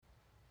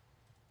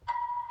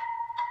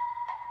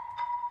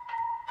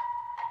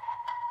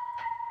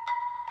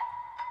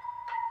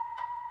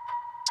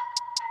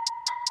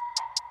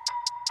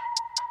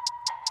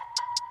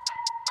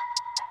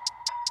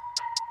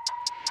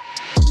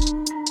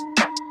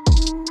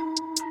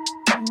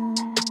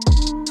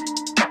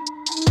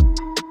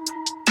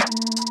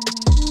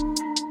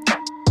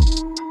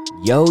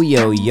Yo,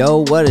 yo,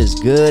 yo, what is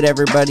good,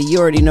 everybody? You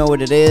already know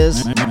what it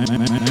is.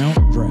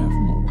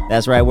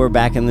 That's right, we're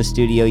back in the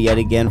studio yet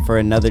again for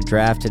another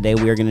draft. Today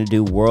we are going to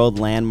do world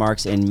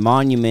landmarks and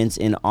monuments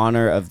in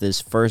honor of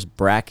this first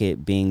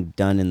bracket being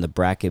done in the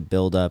bracket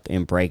build-up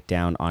and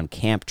breakdown on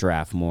Camp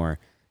Draftmore,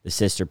 the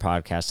sister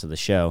podcast of the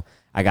show.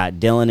 I got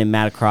Dylan and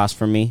Matt across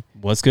from me.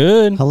 What's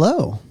good?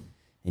 Hello.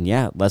 And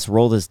yeah, let's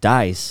roll this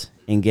dice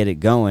and get it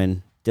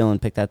going.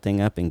 Dylan, pick that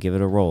thing up and give it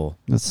a roll.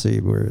 Let's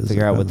see where is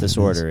Figure it? out what this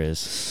order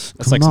is.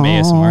 That's like some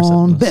ASMR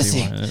on, stuff. Let's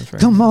see Bessie. what it is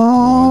right Come now.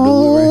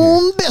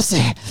 on,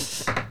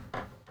 Bessie.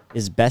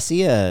 Is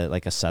Bessie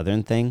like a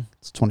Southern thing?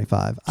 It's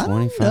 25. I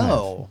 25. don't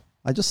know.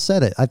 I just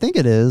said it. I think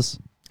it is.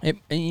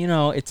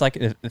 It's like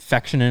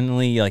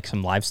affectionately like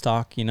some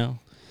livestock, you know?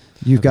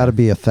 You've got to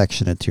be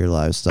affectionate to your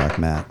livestock,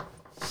 Matt.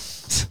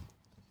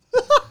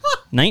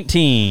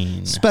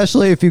 19.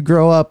 Especially if you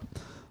grow up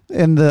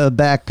in the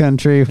back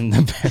country. In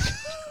the back.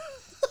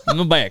 In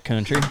the back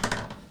country.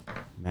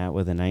 Matt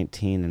with a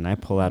 19, and I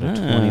pull out a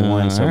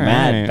 21. So all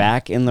Matt, right.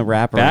 back in the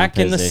wraparound Back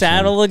in the position.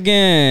 saddle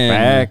again.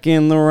 Back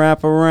in the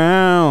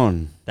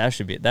wraparound. That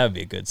would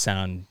be a good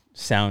sound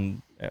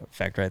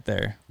effect right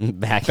there.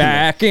 Back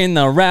In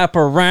the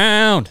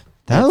wraparound.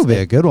 That would be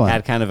a good one.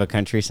 Had kind of a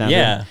country sound.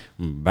 Yeah.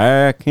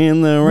 Back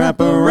in the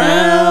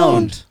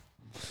wraparound.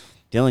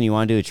 Dylan, you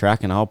want to do a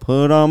track, and I'll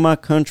put on my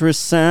country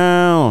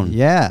sound.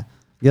 Yeah.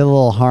 Get a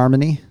little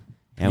harmony.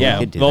 And we Yeah,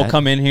 could do they'll that.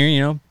 come in here, you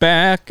know,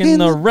 back in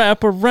the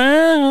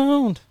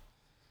wraparound.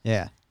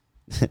 Yeah.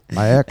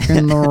 Back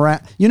in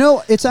the You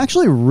know, it's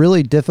actually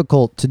really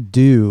difficult to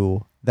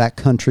do that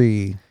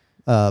country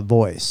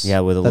voice.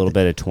 Yeah, with a little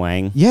bit of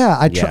twang.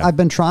 Yeah, Yeah. I've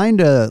been trying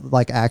to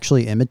like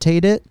actually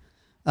imitate it,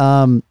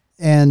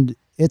 and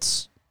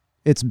it's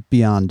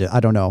beyond.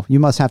 I don't know. You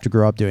must have to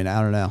grow up doing it. I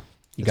don't know.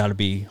 You got to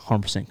be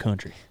 100%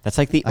 country. That's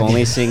like the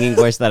only singing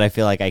voice that I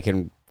feel like I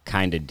can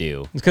kind of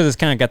do. It's because it's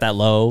kind of got that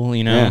low,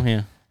 you know?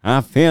 Yeah.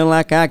 I feel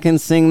like I can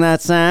sing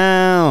that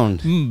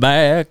sound.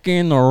 Back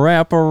in the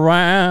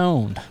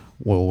wraparound.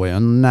 Well,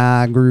 when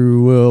I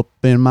grew up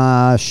in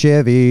my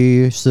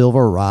Chevy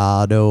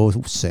Silverado,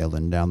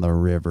 sailing down the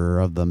river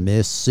of the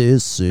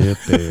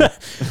Mississippi.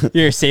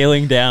 You're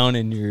sailing down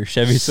in your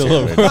Chevy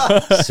Silverado.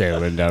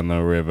 Sailing down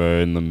the river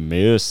in the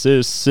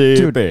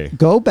Mississippi. Dude,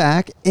 go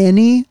back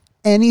any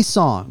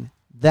song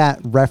that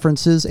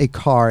references a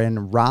car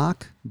in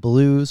rock,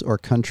 blues, or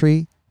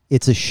country,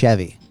 it's a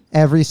Chevy.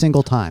 Every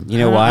single time. You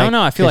know why? I don't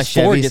know. I feel like 'Cause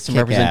Ford Chevys gets some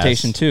kick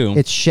representation ass. too.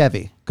 It's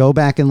Chevy. Go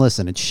back and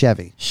listen. It's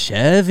Chevy.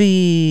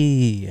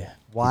 Chevy.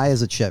 Why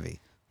is it Chevy?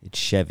 It's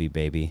Chevy,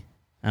 baby.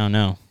 I don't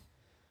know.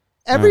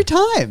 Every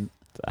time.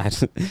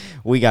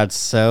 We got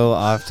so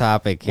off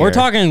topic here. We're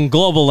talking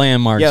global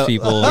landmarks, Yo,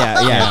 people.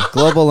 Yeah.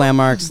 Global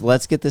landmarks.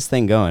 Let's get this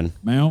thing going.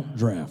 Mount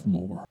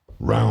Draftmore.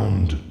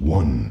 Round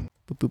one.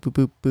 Boop, boop, boop,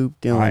 boop, boop.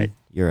 Dylan, All right.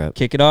 you're up.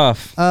 Kick it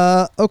off.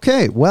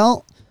 Okay.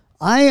 Well,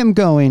 I am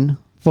going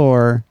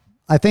for,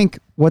 I think,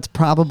 what's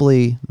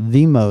probably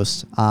the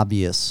most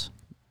obvious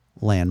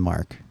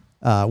landmark,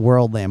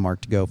 world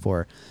landmark to go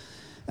for.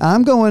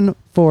 I'm going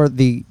for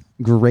the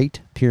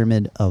Great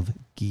Pyramid of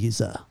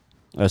Giza.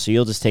 Oh, so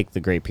you'll just take the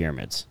Great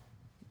Pyramids.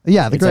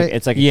 Yeah, the Great.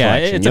 It's like a Yeah,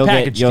 collection. it's a You'll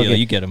package you'll deal.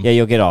 You get 'em. Yeah,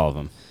 you'll get all of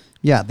them.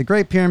 Yeah, the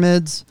Great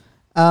Pyramids.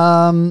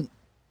 Man,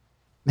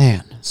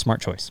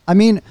 Smart choice. I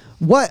mean,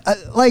 what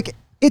like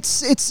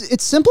it's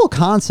simple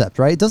concept,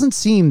 right? It doesn't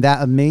seem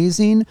that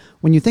amazing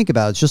when you think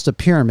about it. It's just a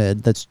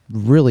pyramid that's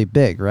really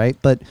big, right?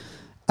 But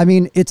I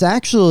mean, it's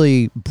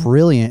actually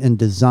brilliant in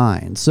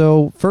design.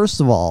 So, first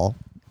of all,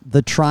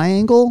 the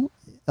triangle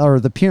or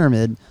the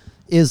pyramid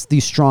is the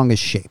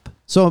strongest shape.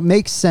 So it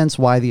makes sense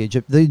why the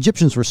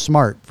Egyptians were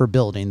smart for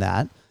building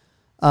that.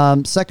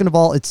 Second of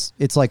all, it's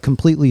like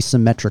completely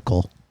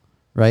symmetrical,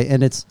 right?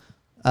 And it's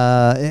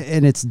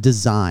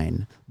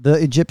design. The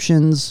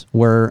Egyptians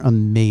were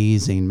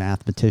amazing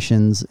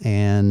mathematicians,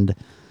 and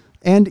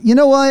you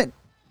know what?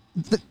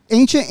 The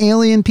ancient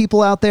alien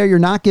people out there, you're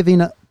not giving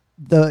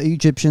the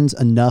Egyptians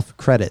enough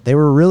credit. They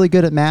were really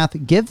good at math.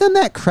 Give them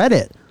that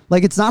credit.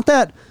 Like it's not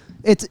that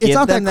it's Give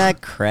not them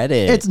that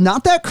credit. It's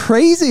not that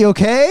crazy,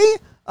 okay?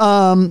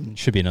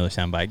 Should be another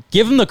soundbite.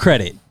 Give them the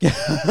credit.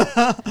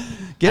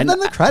 Give them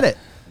the credit.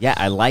 Yeah,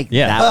 I like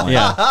Yeah. that one.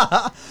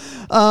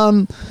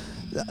 Yeah.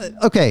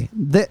 Okay,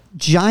 the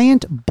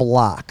giant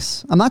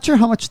blocks. I'm not sure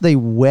how much they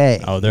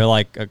weigh. Oh, they're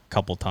like a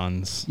couple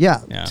tons. Yeah.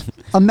 Yeah.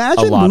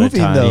 Imagine A lot of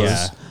moving times. those.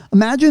 Yeah.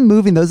 Imagine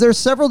moving those. There's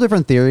several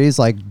different theories,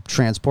 like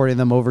transporting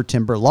them over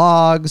timber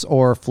logs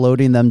or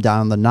floating them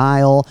down the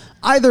Nile.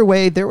 Either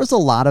way, there was a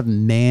lot of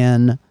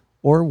man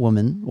or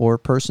woman or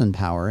person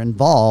power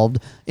involved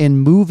in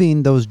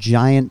moving those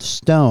giant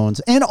stones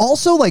and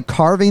also like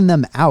carving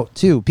them out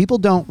too. People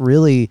don't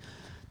really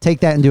take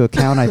that into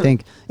account. I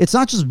think it's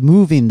not just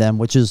moving them,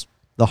 which is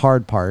the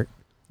hard part.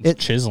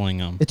 It's chiseling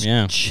them. It's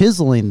Yeah.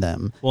 chiseling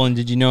them. Well, and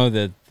did you know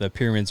that the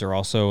pyramids are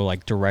also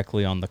like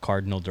directly on the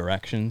cardinal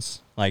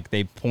directions? Like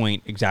they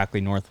point exactly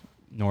north,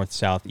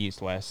 south,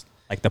 east, west.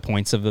 Like the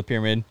points of the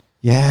pyramid.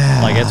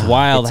 Yeah. Like it's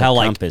wild It's how a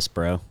like compass,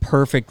 bro.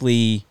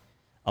 perfectly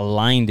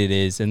aligned it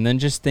is. And then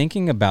just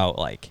thinking about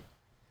like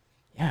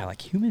yeah,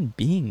 like human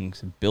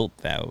beings built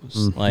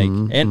those. Like,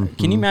 and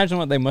can you imagine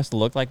what they must have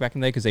looked like back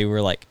in the day? Because they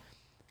were like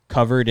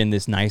covered in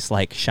this nice,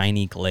 like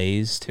shiny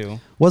glaze too,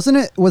 Was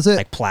it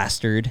like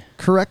plastered.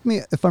 correct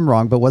me if I'm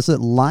wrong, but was it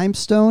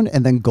limestone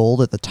and then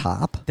gold at the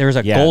top? There was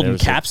a Yeah, golden there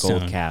was a capstone.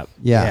 gold cap.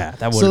 Yeah,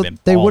 that would've so been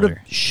they would have baller.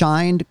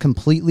 shined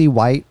completely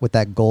white with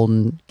that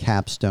golden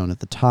capstone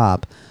at the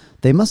top.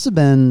 They must have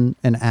been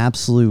an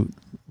absolute,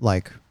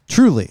 like,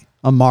 truly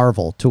a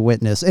marvel to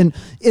witness. And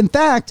in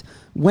fact,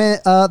 when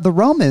the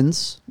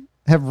Romans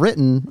have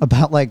written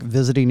about like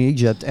visiting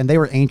Egypt, and they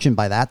were ancient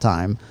by that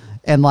time,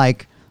 and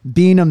like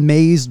being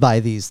amazed by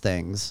these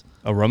things.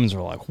 The Romans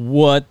were like,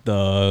 "What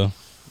the?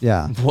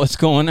 Yeah. What's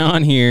going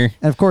on here?"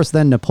 And of course,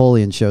 then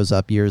Napoleon shows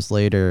up years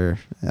later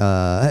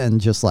and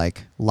just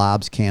like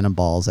lobs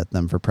cannonballs at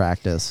them for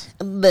practice.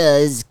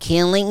 Buzz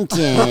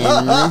Killington.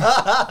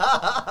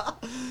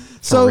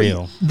 So,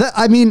 real.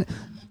 I mean,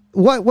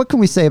 what can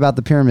we say about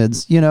the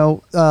pyramids? You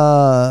know,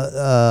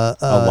 a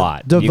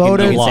lot. You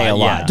Devoted, can say a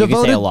lot. yeah. You can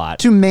devoted say a lot.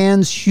 to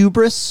man's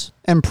hubris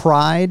and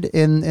pride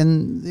in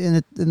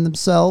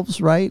themselves,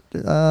 right?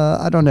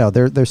 I don't know.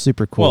 They're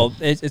super cool. Well,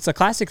 it's a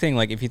classic thing.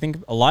 Like if you think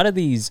a lot of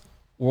these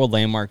world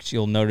landmarks,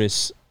 you'll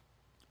notice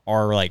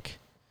are like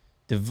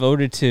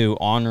devoted to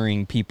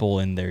honoring people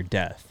in their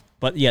death,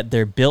 but yet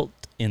they're built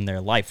in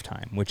their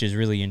lifetime, which is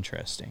really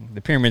interesting.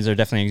 The pyramids are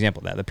definitely an example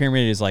of that. The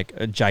pyramid is like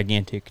a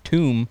gigantic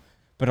tomb,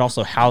 but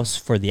also house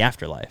for the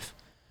afterlife.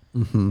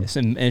 And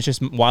it's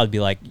just wild to be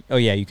like, oh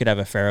yeah, you could have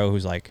a pharaoh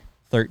who's like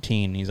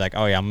 13. He's like,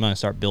 oh yeah, I'm going to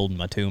start building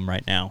my tomb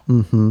right now.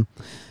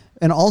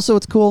 And also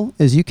what's cool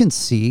is you can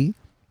see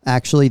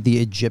actually the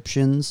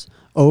Egyptians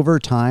over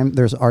time.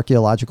 There's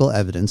archaeological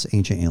evidence,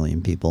 ancient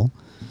alien people,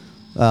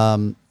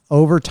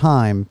 over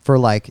time for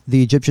like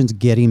the Egyptians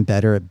getting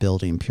better at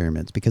building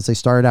pyramids, because they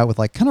started out with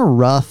like kind of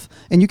rough,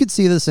 and you could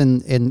see this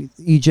in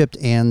Egypt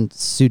and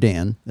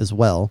Sudan as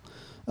well.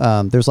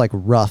 There's like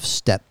rough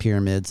step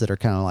pyramids that are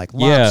kind of like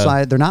Yeah.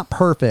 lopsided. They're not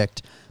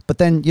perfect, but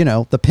then, you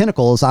know, the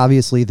pinnacle is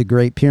obviously the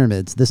Great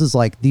Pyramids. This is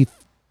like the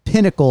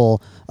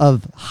pinnacle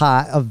of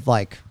high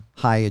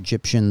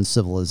Egyptian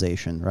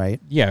civilization,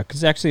 right? Yeah,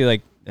 because actually,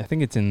 like, I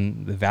think it's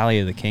in the Valley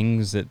of the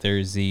Kings that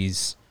there's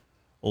these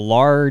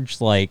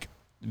large, like,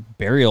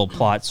 burial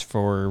plots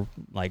for,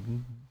 like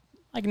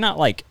not,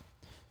 like,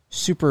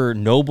 super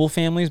noble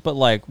families, but,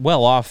 like,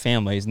 well-off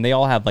families. And they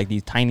all have, like,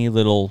 these tiny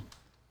little,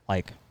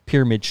 like,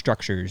 pyramid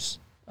structures,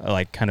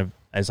 like, kind of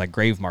as, like,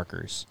 grave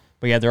markers.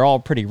 But, yeah, they're all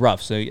pretty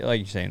rough. So, like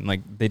you're saying,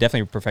 like, they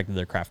definitely perfected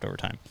their craft over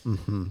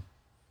time.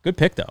 Good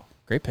pick, though.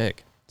 Great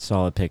pick.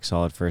 Solid pick,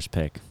 solid first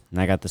pick. And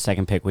I got the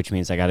second pick, which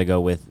means I got to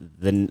go with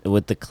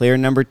the clear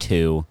number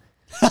 2.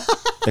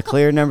 The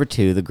clear number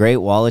 2, the Great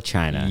Wall of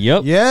China.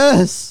 Yep.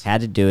 Yes. Had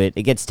to do it.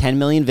 It gets 10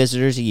 million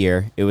visitors a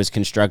year. It was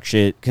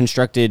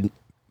constructed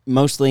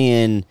mostly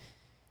in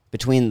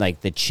between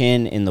like the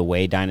Qin and the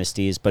Wei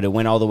dynasties, but it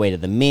went all the way to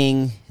the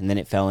Ming, and then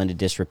it fell into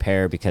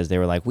disrepair because they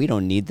were like, we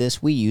don't need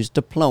this. We use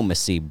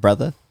diplomacy,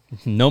 brother.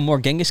 No more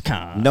Genghis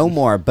Khan. No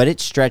more, but it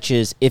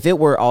stretches. If it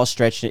were all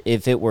stretched,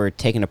 if it were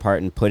taken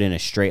apart and put in a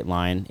straight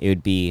line, it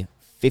would be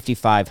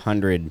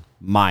 5,500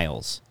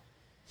 miles.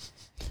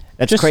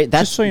 That's Just, crazy.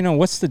 just so you know,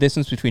 what's the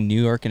distance between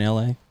New York and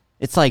LA?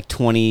 It's like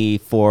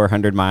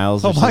 2,400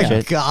 miles. Or some my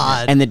shit.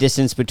 God. And the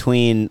distance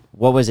between,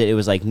 what was it? It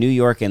was like New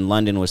York and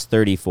London was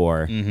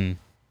 34. Mm-hmm.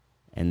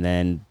 And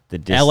then the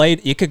LA,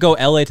 you could go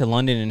LA to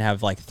London and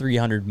have like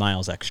 300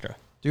 miles extra.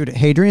 Dude,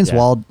 Hadrian's Yeah.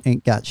 Wall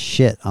ain't got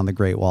shit on the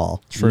Great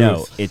Wall.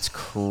 No, it's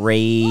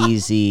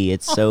crazy.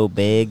 It's so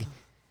big.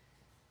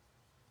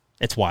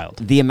 It's wild.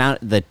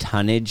 The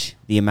tonnage,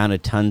 the amount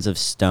of tons of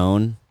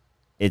stone,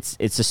 it's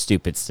a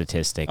stupid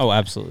statistic. Oh,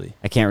 absolutely.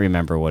 I can't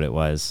remember what it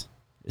was.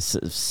 It's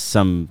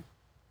some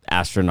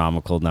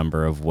astronomical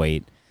number of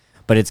weight.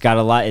 But it's got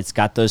a lot. It's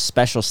got those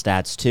special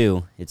stats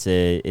too. It's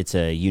a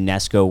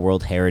UNESCO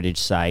World Heritage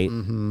Site.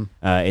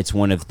 It's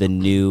one of the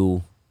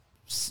new.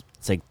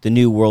 It's like the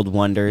new world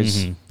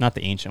wonders. Not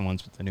the ancient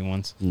ones, but the new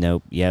ones.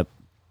 Nope. Yep.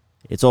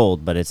 It's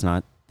old, but it's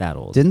not that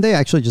old. Didn't they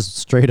actually just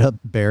straight up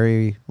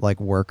bury like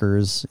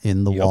workers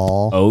in the Yep.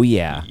 wall? Oh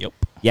yeah. Yep.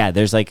 Yeah.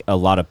 There's like a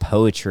lot of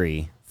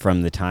poetry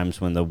from the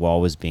times when the wall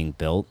was being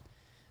built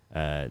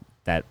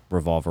that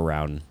revolve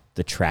around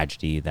the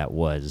tragedy that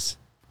was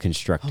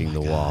constructing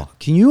the wall.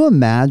 Can you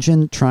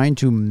imagine trying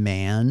to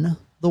man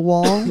the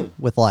wall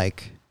with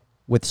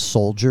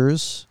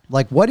soldiers?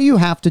 Like, what do you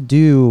have to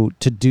do?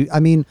 I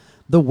mean,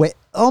 the way,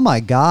 oh my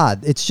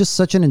God, it's just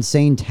such an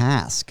insane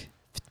task.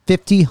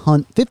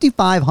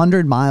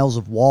 5,500 miles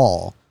of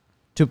wall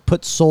to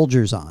put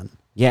soldiers on.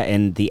 Yeah,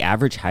 and the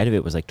average height of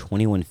it was like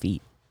 21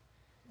 feet.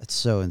 That's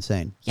so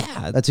insane.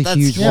 Yeah, That's a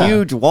huge wall.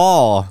 huge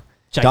wall.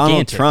 Donald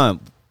Gigantic.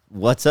 Trump,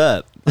 what's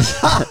up?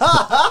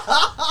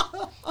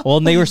 Well,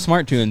 and they were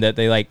smart too in that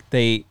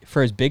they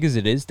for as big as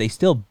it is, they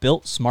still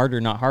built smarter,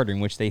 not harder,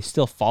 in which they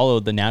still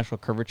followed the natural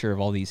curvature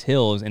of all these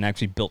hills and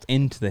actually built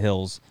into the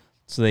hills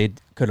so they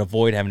could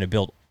avoid having to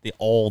build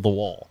all the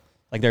wall.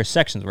 Like there's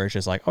sections where it's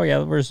just like, oh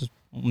yeah, we're just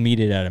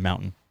meet it at a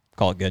mountain,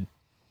 call it good.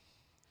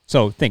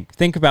 So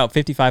think about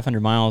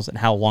 5,500 miles and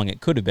how long it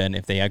could have been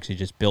if they actually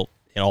just built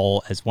it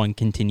all as one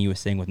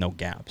continuous thing with no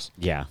gaps.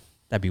 Yeah.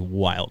 That'd be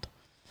wild.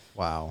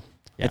 Wow.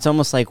 Yeah. It's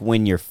almost like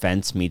when your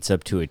fence meets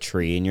up to a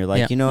tree and you're like,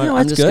 Yeah. you know what, No,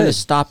 I'm that's just going to good.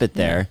 stop it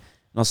there Yeah.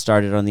 and I'll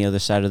start it on the other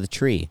side of the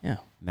tree. Yeah.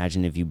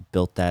 Imagine if you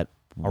built that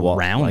wall,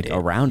 Around it.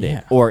 around it.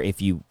 Yeah. Or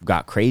if you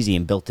got crazy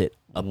and built it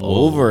up Whoa.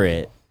 over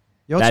it.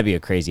 You know what's That'd be a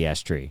crazy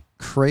ass tree.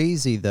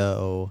 crazy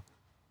though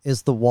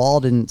is the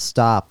wall didn't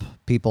stop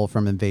people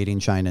from invading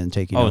China and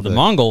taking Oh, over. the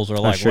Mongols are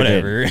like, sure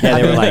did. whatever. Yeah,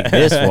 they were like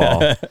this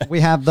wall.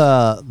 We have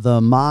the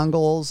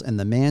Mongols and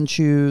the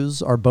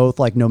Manchus are both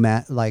like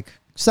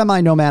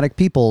semi-nomadic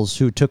peoples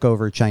who took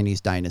over Chinese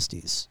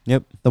dynasties.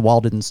 Yep. The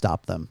wall didn't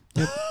stop them.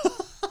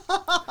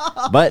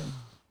 But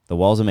the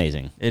wall's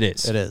amazing. It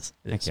is. It is.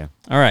 Heck yeah.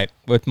 All right.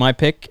 With my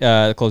pick,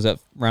 to close out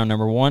round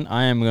number 1,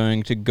 I am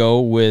going to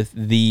go with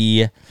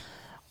the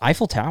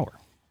Eiffel Tower.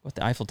 With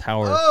the Eiffel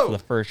Tower for the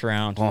first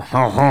round.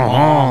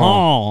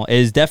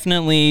 Is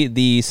definitely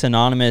the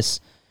synonymous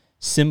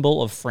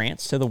symbol of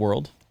France to the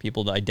world.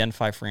 People to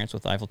identify France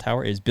with the Eiffel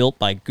Tower. It is built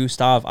by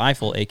Gustave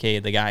Eiffel, a.k.a.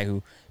 the guy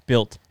who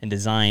built and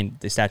designed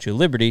the Statue of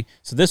Liberty.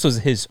 So this was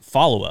his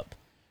follow-up.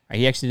 Right,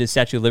 he actually did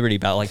Statue of Liberty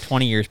about like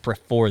 20 years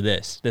before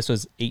this. This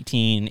was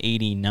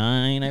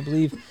 1889, I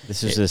believe.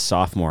 This is his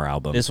sophomore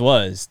album. This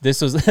was this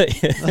was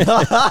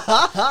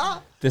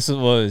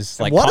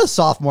like What a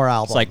sophomore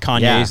album. it's like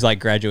Kanye's Yeah. like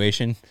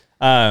graduation.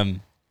 But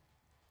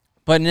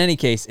in any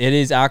case, it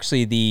is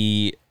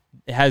actually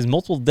it has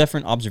multiple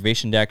different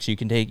observation decks. You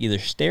can take either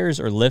stairs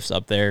or lifts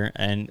up there,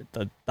 and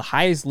the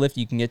highest lift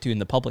you can get to in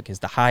the public is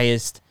the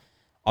highest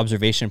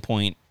observation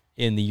point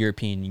in the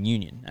European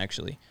Union,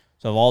 actually.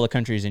 So of all the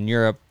countries in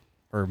Europe,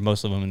 or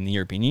most of them in the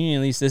European Union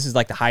at least, this is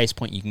like the highest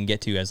point you can get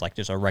to as like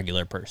just a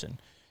regular person,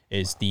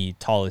 is the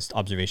tallest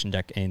observation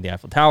deck in the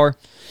Eiffel Tower.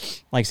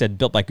 Like I said,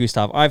 built by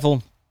Gustave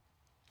Eiffel.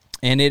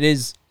 And it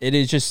is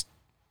just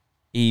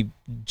a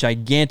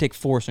gigantic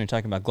force when you're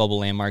talking about global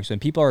landmarks. When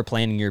people are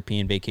planning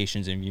European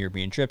vacations and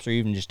European trips, or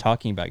even just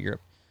talking about Europe,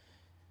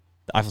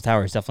 the Eiffel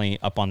Tower is definitely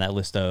up on that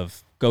list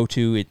of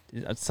go-to.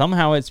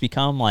 Somehow it's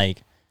become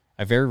like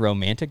a very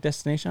romantic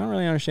destination. I don't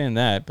really understand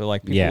that, but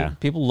like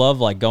people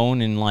love like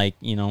going and like,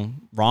 you know,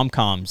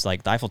 rom-coms,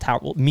 like the Eiffel Tower.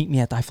 Well, meet me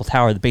at the Eiffel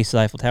Tower, the base of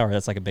the Eiffel Tower.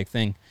 That's like a big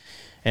thing.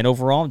 And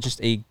overall,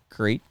 just a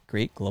great,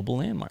 great global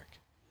landmark.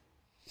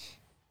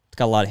 It's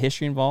got a lot of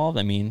history involved.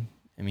 I mean,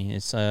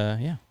 it's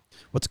yeah.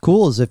 What's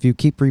cool is if you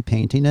keep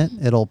repainting it,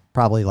 it'll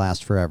probably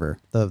last forever.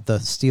 The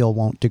steel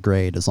won't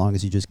degrade as long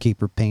as you just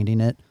keep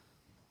repainting it.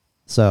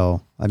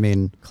 So, I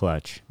mean,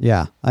 Clutch.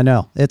 yeah, I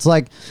know. It's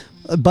like,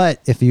 but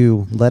if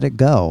you let it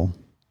go,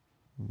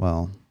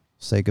 well,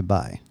 say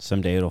goodbye.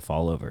 Someday it'll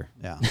fall over.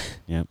 Yeah.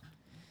 Yep.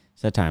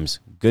 Set times.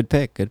 Good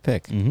pick. Good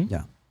pick. Mm-hmm.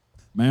 Yeah.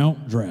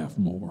 Mount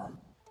Draftmore.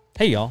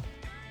 Hey, y'all.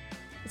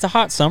 It's a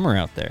hot summer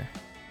out there.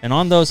 And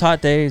on those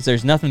hot days,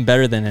 there's nothing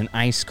better than an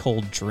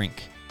ice-cold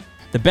drink.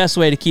 The best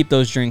way to keep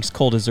those drinks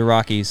cold as the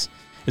Rockies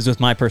is with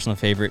my personal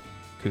favorite,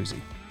 Koozie.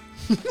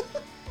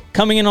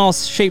 Coming in all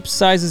shapes,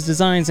 sizes,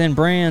 designs, and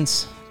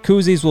brands,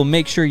 Koozies will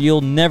make sure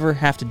you'll never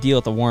have to deal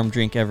with a warm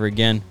drink ever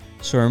again.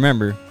 So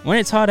remember, when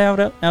it's hot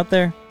out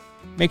there,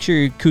 make sure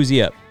you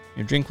koozie up.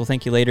 Your drink will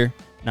thank you later,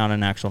 not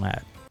an actual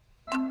ad.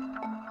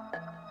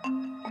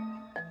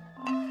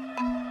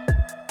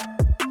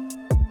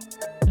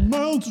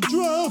 Mount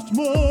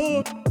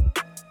Draftmore.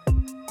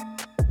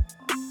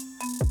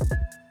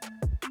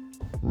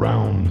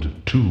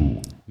 Round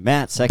 2.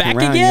 Matt, second Back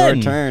round, again.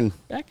 your turn.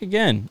 Back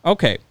again.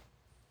 Okay.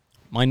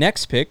 My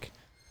next pick,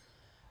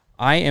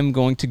 I am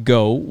going to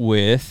go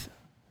with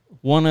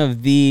one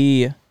of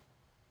the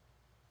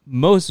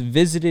most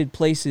visited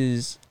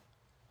places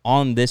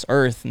on this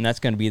earth, and that's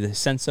going to be the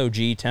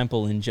Sensoji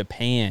Temple in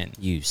Japan.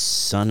 You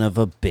son of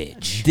a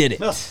bitch. Did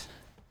it.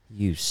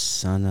 You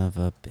son of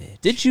a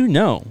bitch. Did you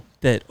know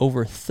that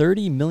over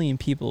 30 million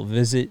people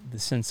visit the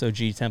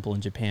Sensoji Temple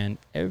in Japan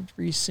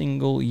every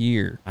single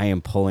year? I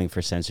am pulling for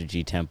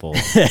Sensoji Temple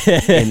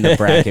in the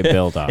bracket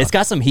build-off. It's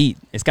got some heat.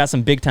 It's got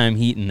some big-time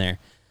heat in there.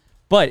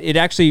 But it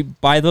actually,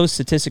 by those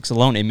statistics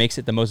alone, it makes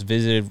it the most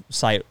visited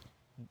site,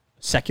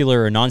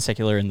 secular or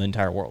non-secular, in the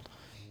entire world.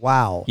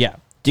 Wow. Yeah.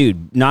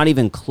 Dude, not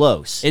even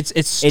close. It's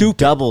It stupid.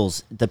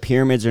 doubles. The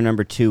pyramids are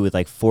number 2 with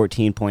like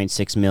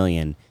 14.6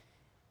 million.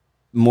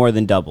 More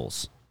than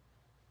doubles.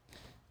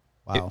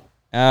 Wow.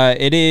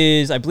 It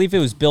is, I believe it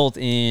was built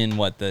in,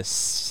 what, the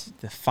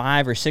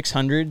 5 or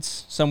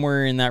 600s,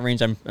 somewhere in that range.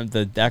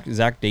 The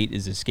exact date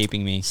is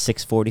escaping me.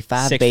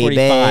 645, 645.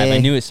 baby. I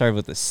knew it started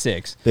with a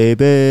 6.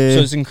 Baby. So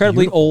it's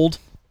incredibly old.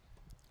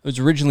 It was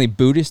originally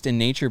Buddhist in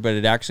nature, but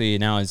it actually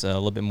now is a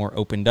little bit more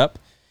opened up.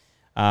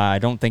 I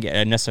don't think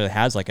it necessarily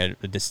has like a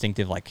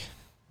distinctive like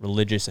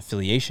religious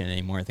affiliation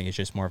anymore. I think it's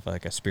just more of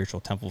like a spiritual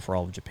temple for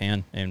all of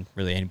Japan and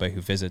really anybody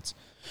who visits.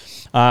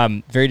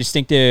 Very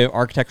distinctive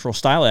architectural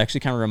style. It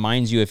actually kind of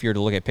reminds you, if you were to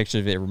look at pictures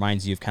of it, it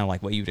reminds you of kind of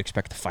like what you would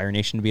expect the Fire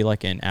Nation to be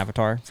like in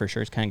Avatar, for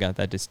sure. It's kind of got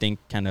that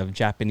distinct kind of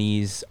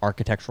Japanese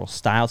architectural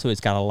style to it.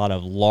 It's got a lot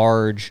of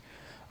large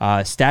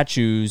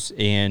statues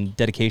and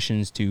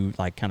dedications to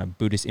like kind of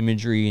Buddhist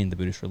imagery and the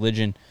Buddhist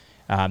religion.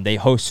 They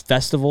host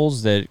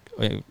festivals that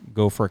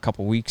go for a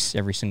couple weeks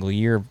every single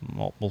year,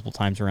 multiple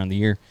times around the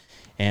year.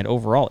 And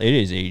overall, it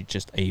is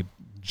just a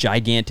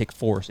gigantic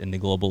force in the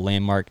global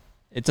landmark.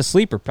 It's a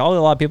sleeper. Probably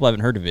a lot of people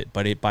haven't heard of it,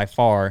 but it by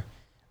far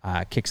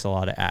kicks a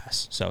lot of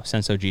ass. So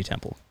Sensoji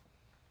Temple.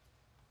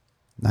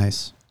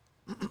 Nice.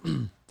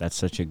 That's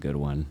such a good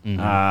one.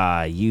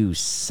 Mm-hmm. You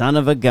son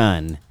of a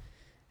gun.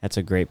 That's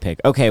a great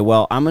pick. Okay,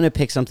 well, I'm going to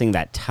pick something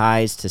that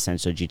ties to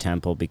Sensoji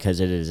Temple because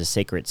it is a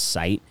sacred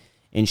site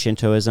in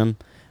Shintoism.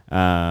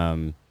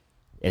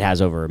 It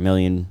has over 1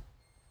 million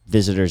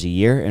visitors a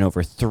year, and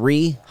over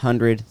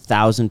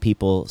 300,000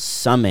 people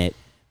summit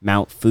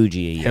Mount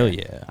Fuji a year. Hell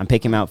yeah. I'm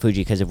picking Mount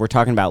Fuji because if we're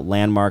talking about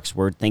landmarks,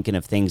 we're thinking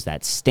of things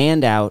that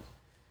stand out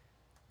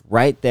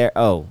right there.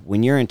 Oh,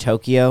 when you're in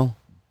Tokyo,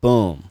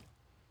 boom.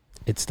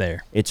 It's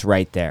there. It's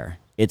right there.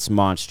 It's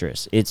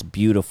monstrous. It's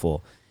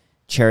beautiful.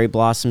 Cherry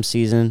blossom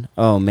season.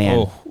 Oh,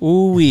 man. Oh,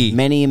 ooh-wee.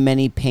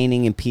 Many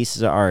painting and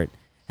pieces of art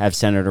have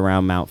centered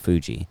around Mount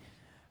Fuji.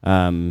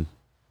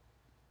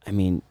 I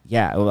mean,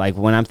 yeah, like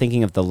when I'm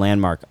thinking of the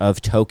landmark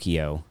of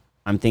Tokyo,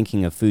 I'm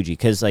thinking of Fuji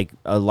because, like,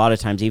 a lot of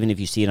times, even if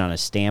you see it on a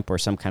stamp or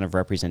some kind of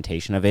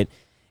representation of it,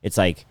 it's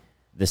like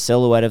the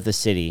silhouette of the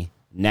city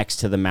next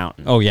to the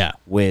mountain. Oh, yeah.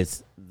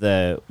 With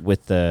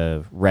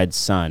the red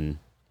sun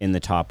in the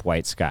top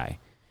white sky.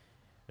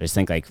 I just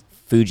think, like,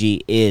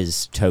 Fuji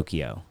is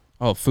Tokyo.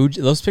 Oh,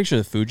 Fuji! Those pictures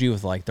of Fuji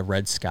with like the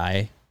red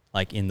sky,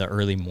 like in the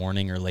early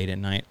morning or late at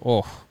night.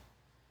 Oh,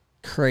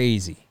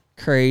 crazy.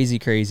 And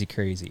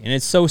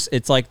it's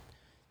like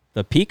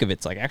the peak of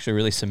it's like actually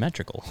really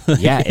symmetrical.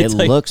 Yeah, It's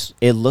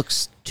it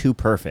looks too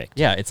perfect.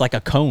 Yeah, it's like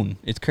a cone.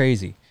 It's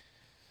crazy.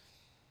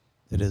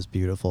 It is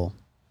beautiful.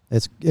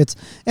 It's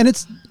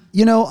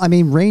you know, I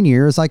mean,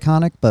 Rainier is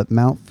iconic, but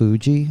Mount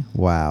Fuji,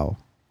 wow.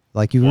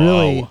 Like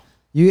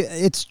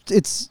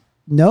it's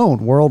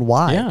known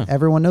worldwide. Yeah.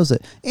 Everyone knows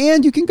it.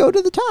 And you can go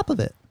to the top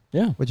of it.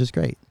 Yeah. Which is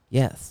great.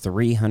 Yeah,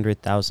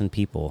 300,000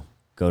 people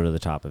go to the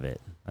top of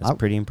it. That's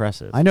pretty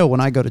impressive. I know when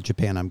I go to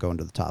Japan, I'm going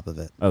to the top of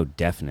it. Oh,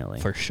 definitely.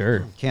 For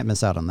sure. Can't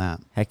miss out on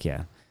that. Heck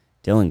yeah.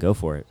 Dylan, go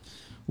for it.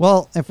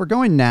 Well, if we're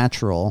going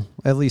natural,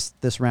 at least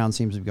this round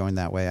seems to be going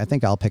that way. I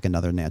think I'll pick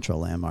another natural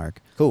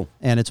landmark. Cool.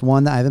 And it's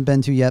one that I haven't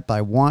been to yet, but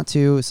I want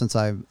to since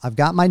I've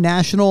got my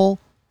national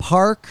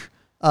park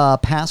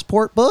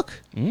passport book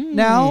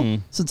now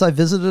since I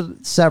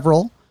visited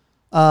several.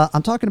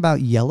 I'm talking about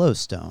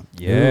Yellowstone.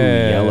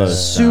 Yeah.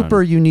 Yellowstone.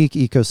 Super unique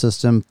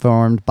ecosystem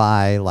formed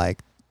by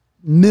like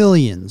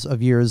millions of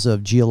years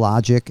of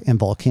geologic and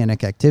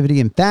volcanic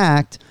activity. In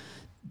fact,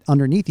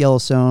 underneath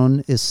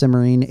Yellowstone is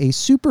simmering a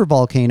super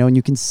volcano, and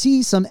you can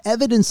see some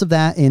evidence of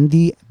that in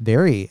the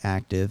very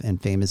active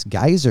and famous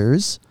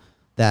geysers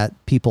that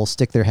people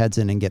stick their heads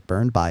in and get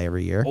burned by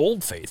every year.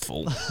 Old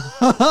Faithful.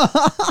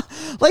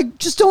 Like,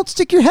 just don't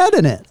stick your head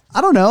in it.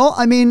 I don't know.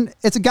 I mean,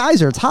 it's a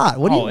geyser. It's hot.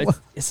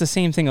 It's the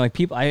same thing. Like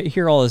people, I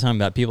hear all the time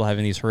about people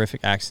having these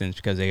horrific accidents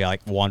because they like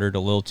wandered a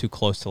little too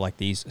close to like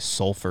these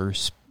sulfur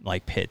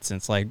like pits. And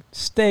it's like,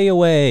 stay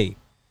away.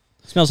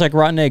 Smells like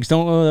rotten eggs.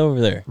 Don't go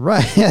over there.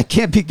 Right. It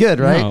can't be good,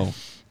 right?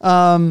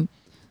 No.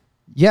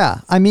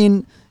 Yeah. I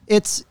mean,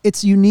 it's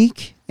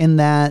unique in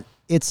that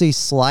it's a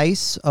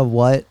slice of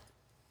what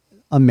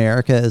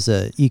America as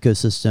a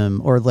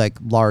ecosystem, or like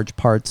large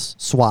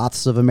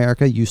swaths of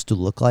America used to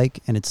look like.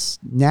 And it's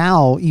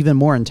now even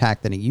more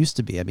intact than it used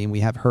to be. I mean, we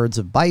have herds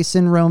of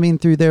bison roaming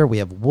through there. We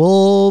have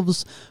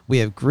wolves. We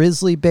have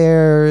grizzly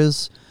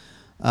bears.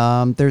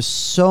 There's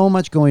so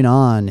much going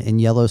on in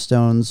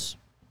Yellowstone's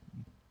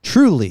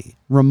truly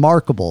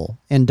remarkable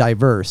and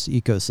diverse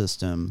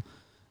ecosystem.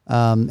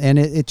 And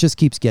it just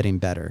keeps getting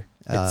better.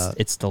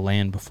 It's the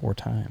land before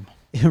time.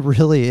 It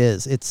really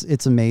is.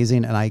 It's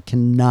amazing, and I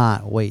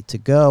cannot wait to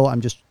go.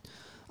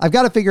 I've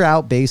got to figure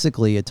out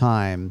basically a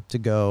time to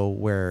go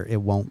where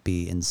it won't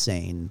be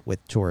insane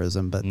with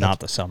tourism, but Not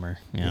the summer.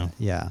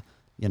 yeah,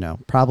 you know,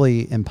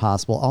 probably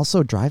impossible.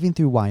 Also, driving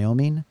through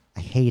Wyoming,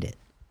 I hate it.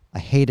 I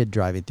hated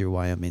driving through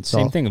Wyoming. So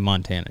Same thing with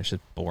Montana. It's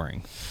just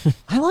boring.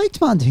 I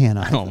liked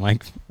Montana. I don't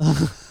like.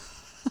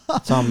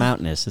 It's all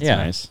mountainous. It's Yeah.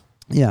 nice.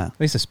 Yeah. At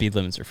least the speed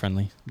limits are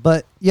friendly.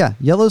 But yeah,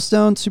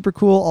 Yellowstone, super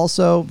cool.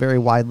 Also very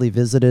widely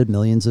visited,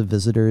 millions of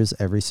visitors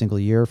every single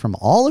year from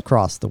all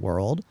across the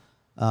world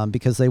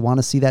because they want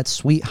to see that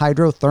sweet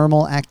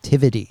hydrothermal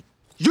activity.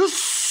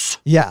 Yes!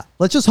 Yeah,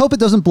 let's just hope it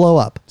doesn't blow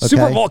up. Okay?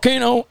 Super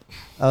volcano.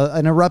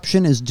 An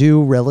eruption is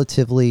due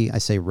relatively, I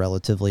say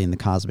relatively in the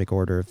cosmic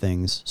order of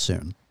things,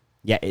 soon.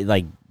 Yeah,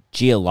 like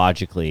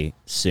geologically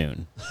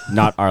soon,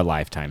 not our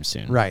lifetime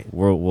soon. Right.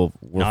 We're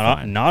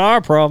fine. Not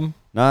our problem.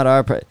 Not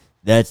our.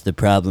 That's the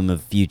problem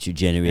of future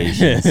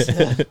generations.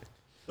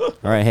 All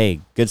right,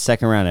 hey, good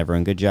second round,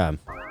 everyone. Good job.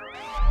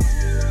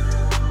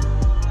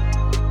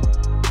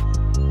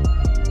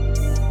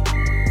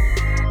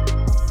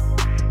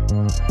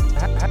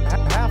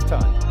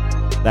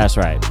 Halftime. That's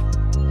right.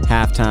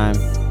 Halftime.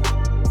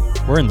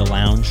 We're in the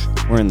lounge.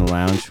 We're in the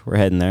lounge. We're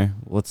heading there.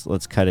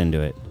 Let's cut into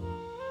it.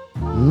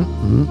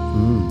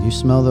 You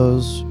smell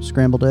those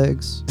scrambled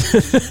eggs?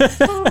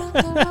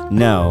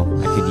 No,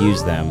 I could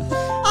use them.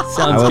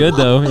 Sounds good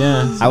though.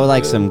 Yeah. I would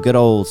like some good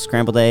old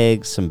scrambled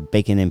eggs, some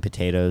bacon and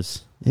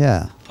potatoes.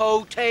 Yeah.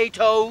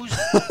 Potatoes.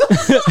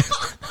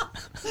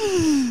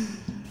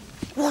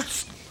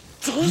 What's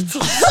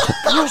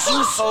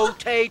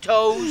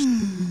potatoes?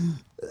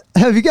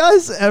 Have you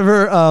guys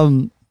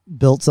ever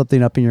built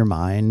something up in your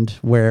mind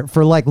where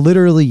for like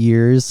literally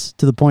years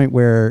to the point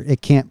where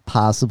it can't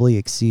possibly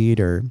exceed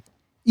or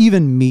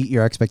even meet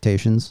your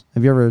expectations?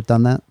 Have you ever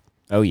done that?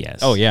 Oh yes.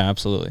 Oh yeah,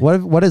 absolutely.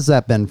 What has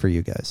that been for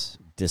you guys?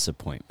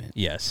 Disappointment.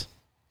 Yes.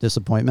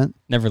 Disappointment?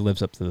 Never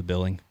lives up to the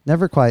billing.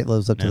 Never quite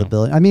lives up to the No.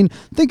 billing. I mean,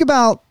 think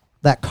about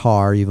that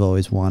car you've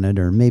always wanted,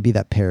 or maybe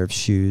that pair of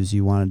shoes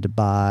you wanted to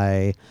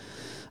buy.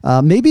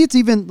 Maybe it's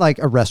even like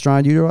a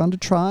restaurant you want to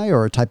try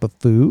or a type of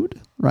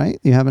food, right?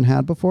 You haven't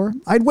had before.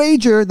 I'd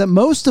wager that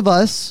most of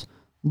us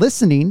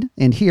listening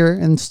and here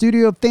in the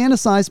studio have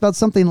fantasized about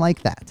something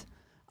like that.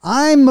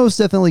 I'm most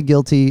definitely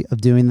guilty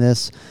of doing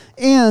this,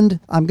 and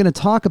I'm going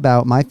to talk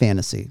about my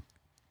fantasy.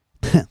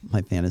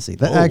 My fantasy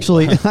that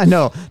actually, I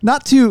know,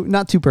 not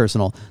too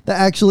personal, that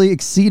actually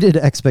exceeded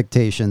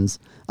expectations.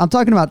 I'm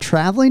talking about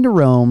traveling to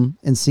Rome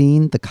and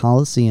seeing the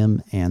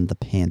Colosseum and the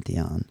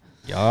Pantheon.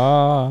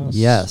 Yes.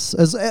 Yes,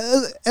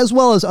 as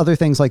well as other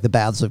things like the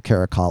Baths of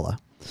Caracalla.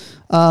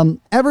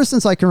 Ever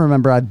since I can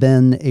remember, I've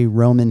been a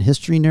Roman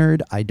history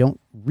nerd. I don't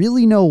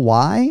really know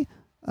why.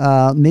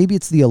 Maybe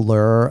it's the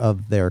allure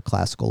of their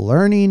classical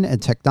learning and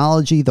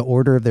technology, the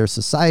order of their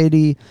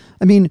society.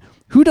 I mean,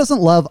 who doesn't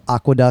love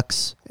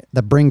aqueducts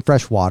that bring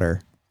fresh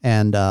water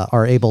and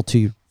are able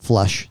to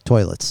flush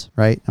toilets,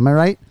 right? Am I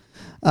right?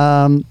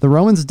 The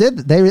Romans did.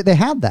 They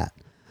had that.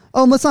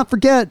 Oh, and let's not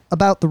forget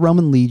about the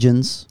Roman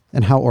legions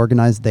and how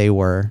organized they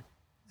were,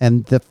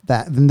 and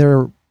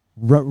their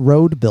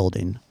road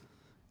building.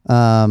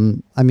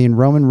 I mean,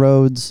 Roman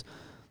roads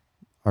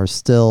are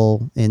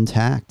still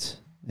intact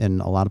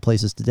in a lot of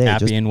places today.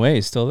 Appian Way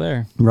is still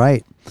there.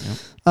 Right.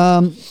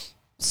 Yep.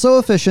 So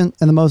efficient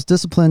and the most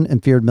disciplined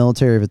and feared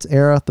military of its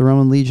era, the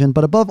Roman legion.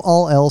 But above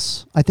all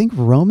else, I think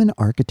Roman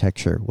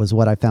architecture was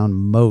what I found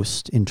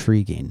most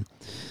intriguing.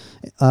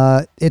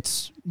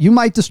 You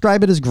might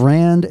describe it as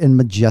grand and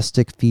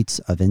majestic feats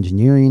of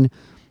engineering,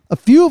 a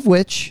few of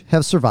which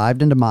have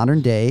survived into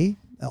modern day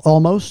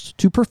almost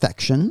to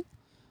perfection.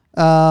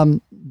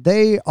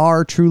 They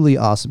are truly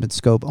awesome in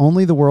scope.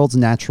 Only the world's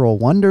natural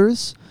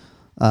wonders,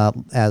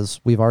 as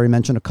we've already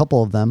mentioned a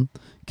couple of them,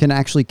 can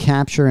actually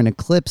capture and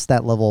eclipse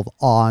that level of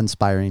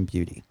awe-inspiring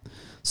beauty.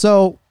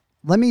 So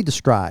let me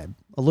describe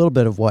a little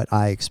bit of what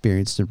I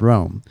experienced in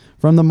Rome.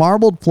 From the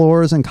marbled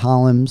floors and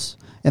columns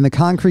and the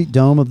concrete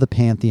dome of the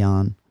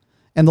Pantheon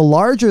and the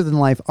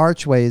larger-than-life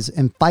archways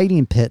and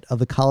fighting pit of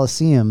the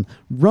Colosseum,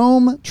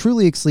 Rome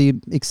truly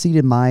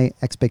exceeded my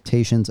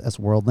expectations as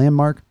a world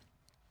landmark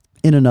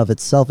in and of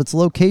itself. Its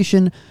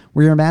location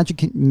where your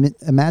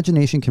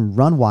imagination can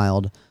run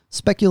wild,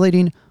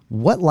 speculating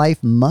what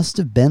life must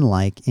have been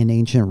like in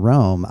ancient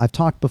Rome. I've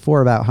talked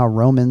before about how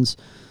Romans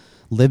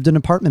lived in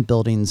apartment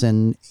buildings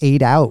and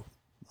ate out,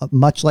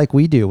 much like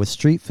we do with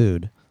street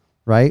food,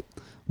 right?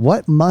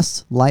 What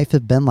must life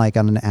have been like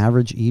on an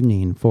average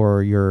evening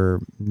for your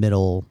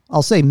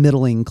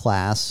middling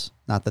class,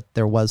 not that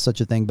there was such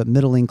a thing, but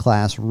middling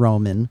class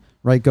Roman,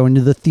 right? Going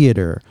to the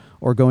theater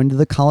or going to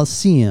the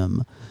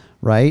Colosseum,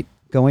 right?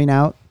 Going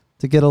out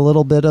to get a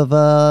little bit of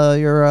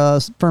your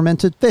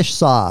fermented fish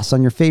sauce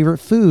on your favorite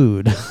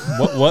food.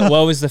 What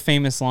was the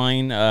famous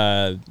line?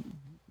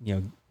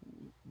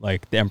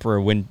 Like the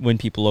emperor win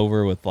people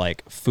over with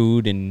like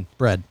food and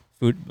bread,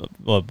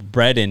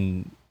 bread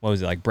and what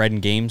was it, like bread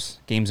and games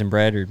and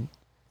bread, or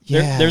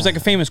yeah. There's like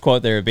a famous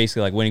quote there,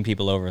 basically like winning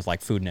people over with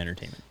like food and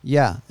entertainment.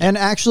 Yeah, and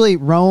actually,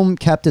 Rome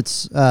kept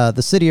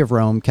the city of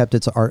Rome kept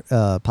its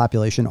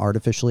population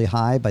artificially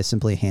high by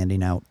simply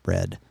handing out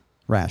bread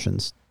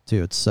rations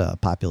to its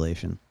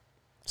population.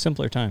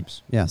 Simpler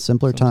times. Yeah,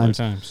 simpler times.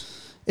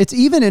 times. It's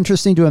even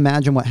interesting to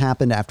imagine what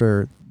happened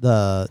after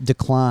the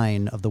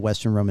decline of the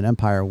Western Roman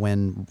Empire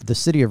when the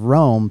city of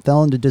Rome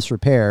fell into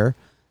disrepair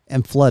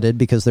and flooded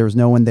because there was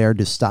no one there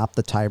to stop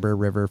the Tiber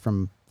River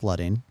from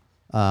flooding.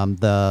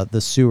 The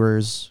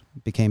sewers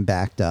became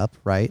backed up,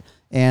 right?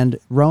 And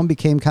Rome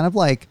became kind of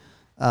like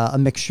a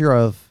mixture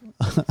of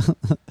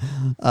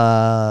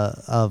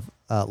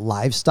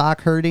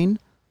livestock herding,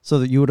 so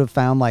that you would have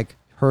found like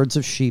herds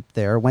of sheep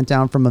there. Went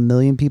down from 1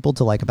 million people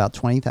to like about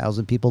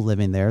 20,000 people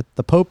living there.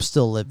 The Pope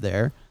still lived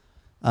there,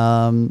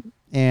 and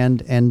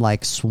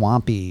like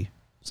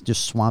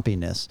just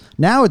swampiness.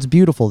 Now it's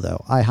beautiful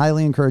though. I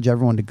highly encourage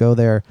everyone to go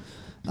there.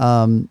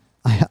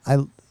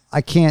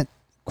 I can't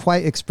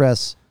quite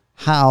express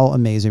how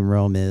amazing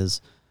Rome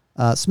is.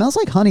 Smells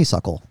like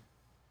honeysuckle.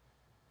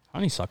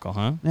 Honeysuckle,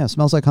 huh? Yeah,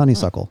 smells like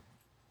honeysuckle.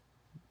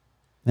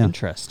 Yeah.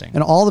 Interesting.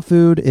 And all the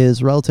food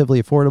is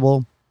relatively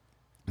affordable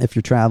if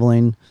you're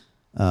traveling,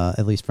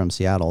 at least from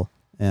Seattle,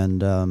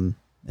 and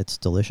it's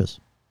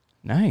delicious.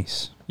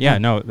 Nice. Yeah,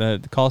 no,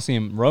 the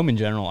Colosseum, Rome in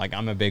general, like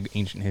I'm a big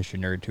ancient history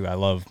nerd too. I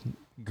love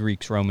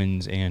Greeks,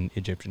 Romans, and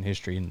Egyptian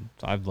history, and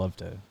so I'd love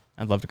to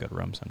go to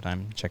Rome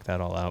sometime and check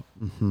that all out.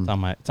 Mm-hmm.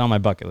 It's on my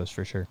bucket list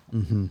for sure.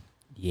 Mm-hmm.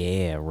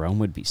 Yeah, Rome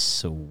would be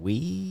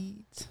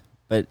sweet.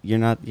 But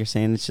you're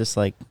saying it's just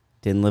like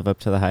didn't live up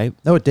to the hype?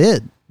 No, it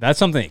did. That's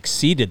something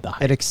exceeded the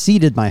hype. It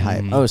exceeded my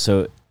hype. Oh,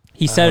 so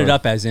He set it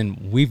up as in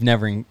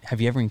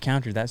have you ever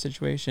encountered that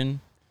situation?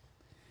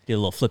 Did a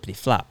little flippity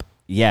flop.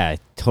 yeah,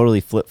 totally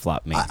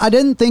flip-flop me. I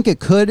didn't think it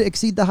could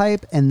exceed the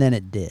hype, and then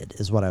it did,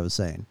 is what I was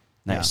saying.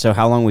 Nice. Yeah. So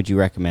how long would you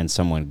recommend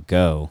someone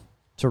go?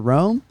 To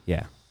Rome?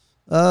 Yeah.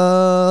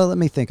 Let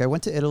me think. I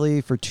went to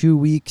Italy for 2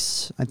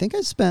 weeks. I think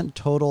I spent a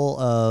total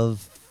of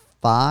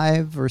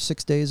 5 or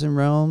 6 days in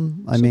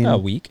Rome. I mean, a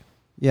week.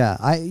 yeah,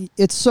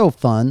 it's so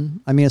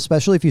fun. I mean,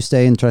 especially if you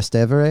stay in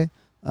Trastevere.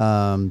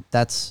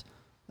 That's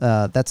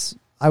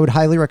I would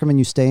highly recommend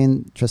you stay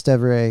in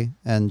Trastevere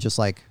and just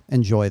like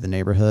enjoy the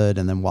neighborhood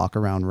and then walk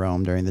around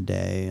Rome during the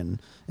day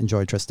and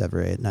enjoy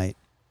Trastevere at night.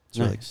 It's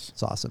really, Nice.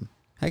 it's awesome.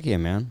 Heck yeah,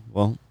 man.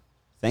 Well,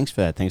 thanks for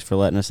that. Thanks for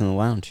letting us in the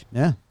lounge.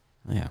 Yeah.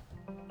 Oh, yeah.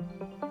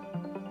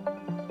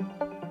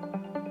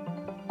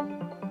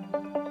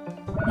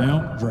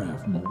 Mount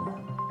Draftmore.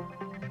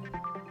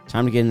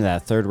 Time to get into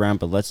that third round,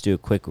 but let's do a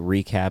quick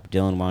recap.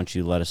 Dylan, why don't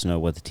you let us know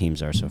what the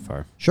teams are so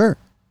far? Sure.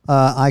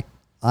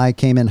 I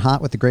came in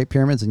hot with the Great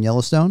Pyramids in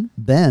Yellowstone.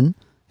 Ben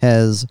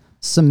has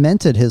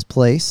cemented his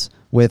place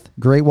with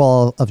Great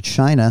Wall of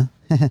China.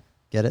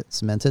 Get it?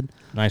 Cemented.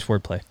 Nice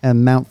wordplay.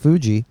 And Mount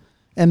Fuji.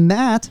 And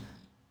Matt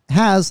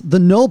has the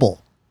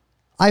Noble,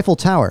 Eiffel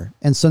Tower,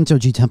 and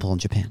Suntoji Temple in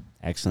Japan.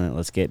 Excellent.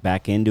 Let's get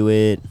back into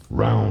it.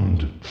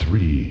 Round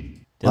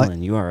 3.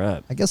 Dylan, you are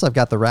up. I guess I've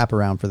got the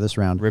wraparound for this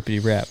round.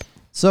 Rippity rap.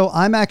 So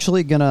I'm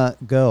actually going to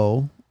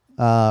go.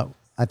 I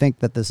think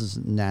that this is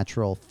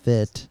natural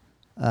fit.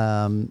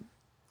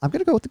 I'm going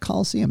to go with the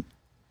Colosseum.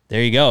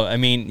 There you go. I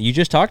mean, you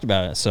just talked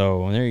about it,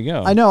 so there you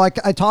go. I know. I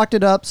talked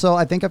it up, so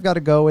I think I've got to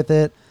go with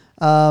it.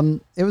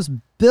 It was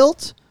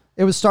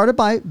started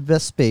by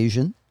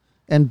Vespasian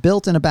and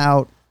built in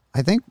about,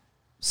 I think,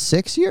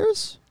 6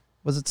 years.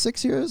 Was it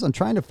 6 years? I'm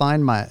trying to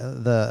find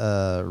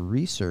the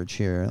research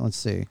here. Let's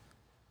see.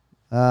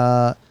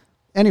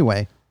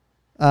 Anyway,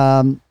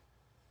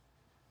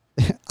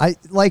 I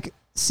like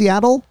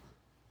Seattle.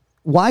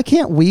 Why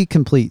can't we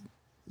complete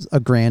a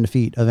grand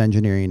feat of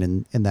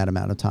engineering in that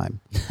amount of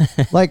time?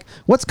 Like,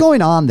 what's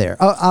going on there?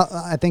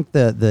 I think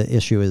the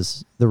issue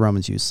is the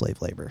Romans used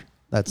slave labor.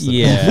 That's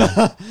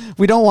Yeah.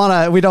 we don't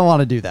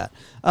want to do that.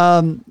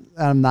 I'm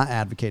not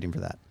advocating for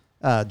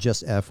that.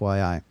 Just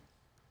FYI.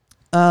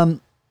 The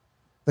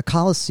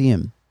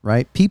Colosseum,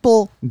 right?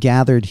 People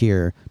gathered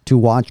here to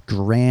watch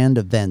grand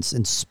events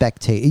and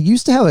spectate. It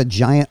used to have a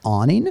giant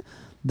awning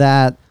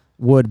that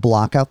would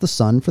block out the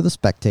sun for the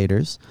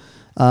spectators.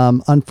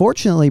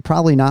 Unfortunately,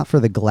 probably not for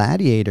the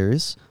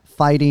gladiators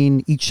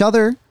fighting each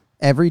other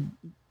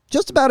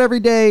just about every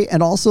day,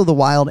 and also the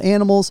wild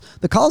animals.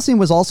 The Colosseum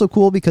was also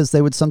cool because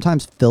they would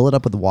sometimes fill it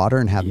up with water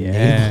and have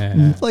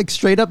like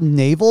straight up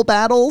naval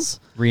battles.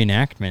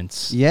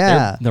 Reenactments.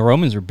 Yeah. The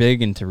Romans were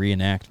big into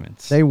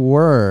reenactments. They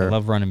were. I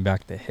love running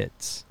back the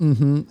hits.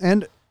 Mm-hmm.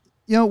 And,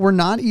 we're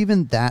not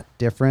even that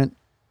different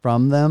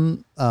from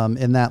them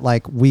in that,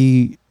 like,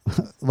 we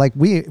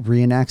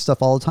reenact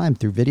stuff all the time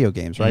through video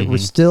games, right? Mm-hmm. We're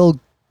still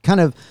kind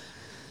of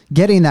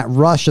getting that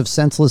rush of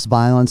senseless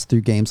violence through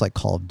games like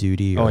Call of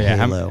Duty or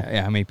Halo.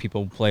 How many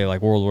people play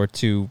like World War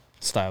II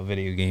style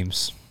video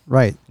games?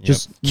 Right. Yep.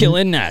 Just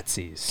killing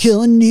Nazis.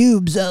 killing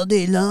noobs all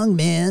day long,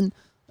 man.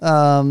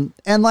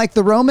 And like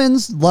the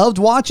Romans loved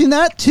watching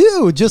that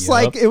too, just Yep.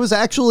 like it was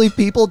actually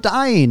people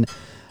dying.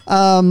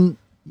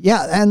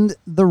 Yeah, and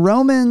the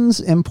Romans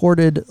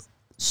imported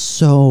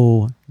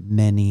so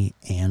many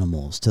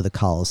animals to the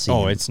Colosseum.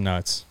 Oh, it's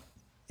nuts.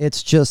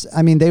 It's just,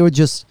 I mean, they would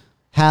just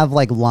have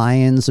like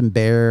lions and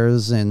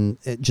bears and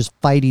just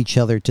fight each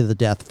other to the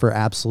death for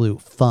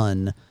absolute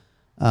fun.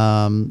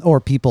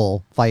 Or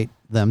people fight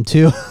them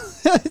too.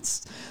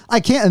 I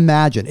can't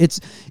imagine.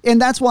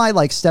 And that's why,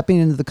 like, stepping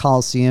into the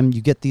Colosseum,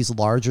 you get these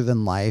larger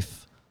than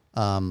life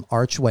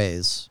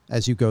archways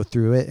as you go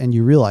through it, and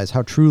you realize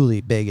how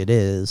truly big it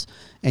is,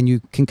 and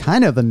you can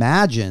kind of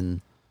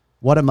imagine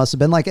what it must have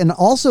been like. And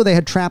also they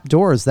had trap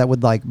doors that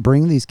would like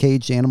bring these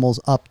caged animals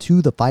up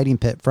to the fighting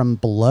pit from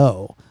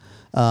below.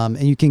 And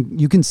you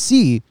can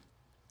see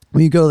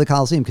when you go to the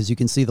Colosseum, because you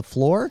can see the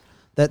floor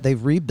that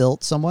they've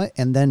rebuilt somewhat,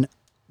 and then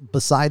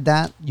beside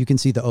that you can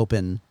see the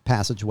open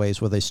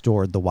passageways where they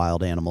stored the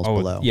wild animals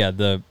below. Yeah,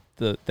 the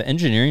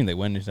engineering they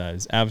went into that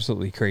is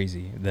absolutely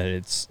crazy. That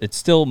it's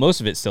still, most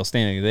of it's still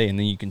standing today, and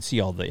then you can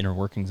see all the inner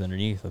workings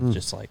underneath of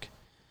just like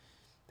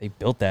they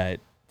built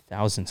that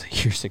thousands of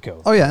years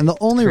ago. Oh yeah, and the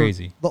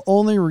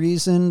only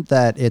reason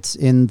that it's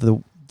in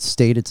the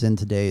state it's in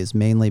today is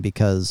mainly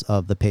because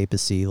of the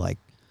papacy, like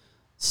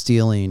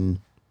stealing,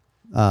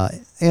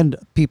 and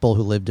people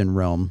who lived in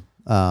Rome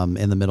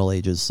in the Middle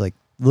Ages, like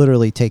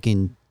literally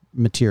taking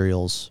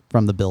materials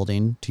from the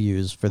building to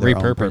use for their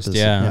own purpose.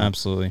 Yeah,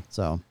 absolutely.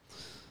 So,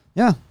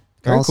 yeah,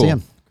 Very Colosseum.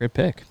 cool. Great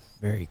pick.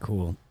 Very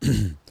cool.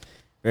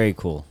 Very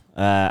cool.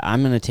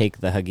 I'm going to take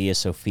the Hagia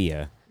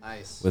Sophia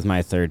with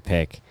my third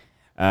pick.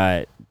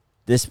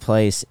 This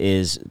place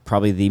is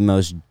probably the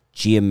most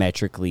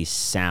geometrically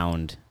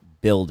sound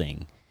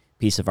building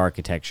piece of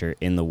architecture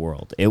in the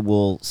world. It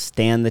will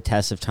stand the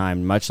test of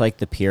time, much like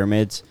the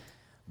pyramids,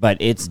 but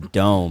its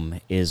dome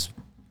is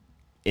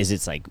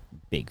its like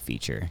big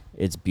feature.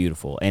 It's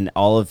beautiful. And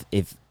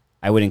if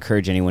I would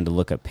encourage anyone to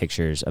look up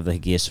pictures of the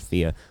Hagia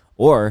Sophia,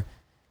 or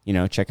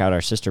check out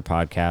our sister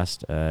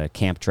podcast,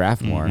 Camp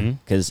Draftmore,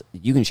 because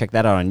you can check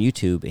that out on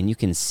YouTube and you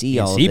can see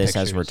all of this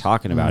as we're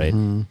talking about it.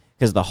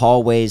 Because the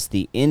hallways,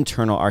 the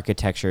internal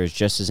architecture is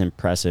just as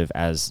impressive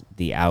as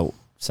the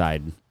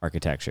outside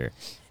architecture.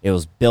 It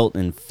was built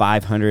in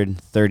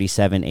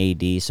 537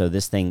 AD, so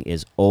this thing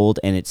is old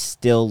and it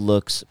still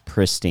looks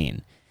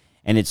pristine.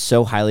 And it's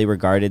so highly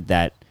regarded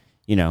that,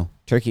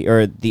 Turkey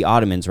or the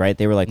Ottomans, right?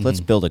 They were like,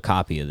 let's build a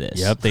copy of this.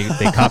 Yep,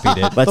 they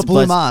copied it. The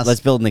Blue Mosque. Let's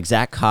build an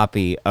exact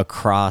copy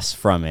across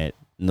from it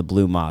in the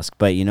Blue Mosque.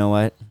 But you know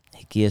what?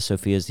 Hagia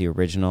Sophia is the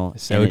original.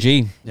 It's OG.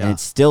 And it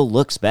still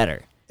looks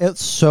better.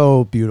 It's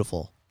so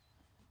beautiful.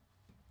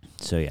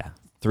 So yeah,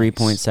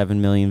 3.7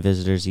 million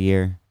visitors a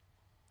year.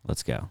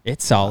 Let's go.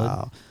 It's solid.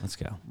 Wow. Let's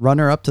go.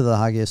 Runner up to the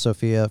Hagia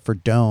Sophia for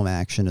dome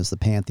action is the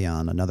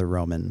Pantheon, another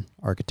Roman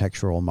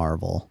architectural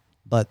marvel.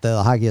 But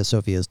the Hagia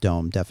Sophia's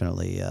dome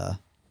definitely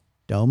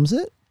domes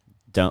it.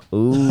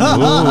 Ooh. Dude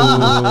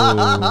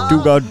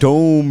got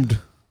domed.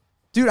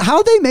 Dude,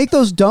 how'd they make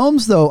those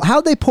domes, though?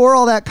 How'd they pour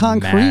all that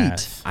concrete?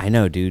 Math. I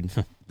know, dude.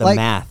 The Like-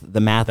 math.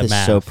 The math is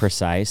so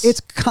precise.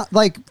 It's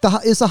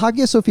is the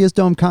Hagia Sophia's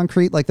dome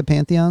concrete like the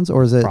Pantheon's,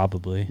 or is it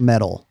Probably.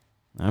 metal?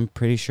 I'm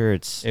pretty sure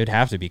it's It would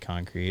have to be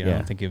concrete. I Yeah.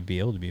 don't think it would be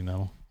able to be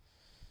metal.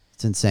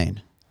 It's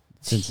insane.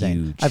 It's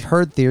insane. huge. I've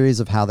heard theories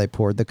of how they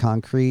poured the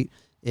concrete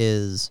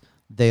is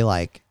they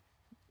like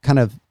kind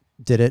of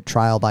did it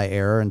trial by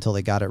error until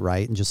they got it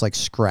right and just like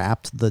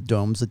scrapped the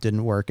domes that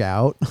didn't work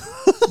out.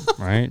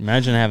 Right?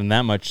 Imagine having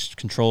that much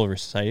control over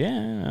society.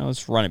 Yeah,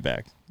 let's run it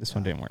back. This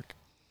one didn't work.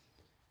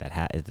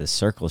 the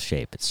circle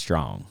shape. It's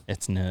strong.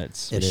 It's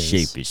nuts. It the is.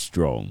 shape is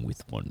strong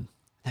with one.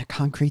 That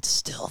concrete's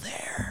still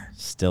there.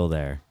 Still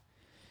there.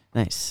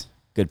 Nice.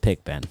 Good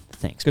pick, Ben.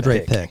 Thanks. Good Ben.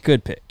 Great pick.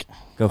 Good pick.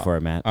 Go for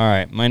it, Matt. All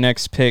right, my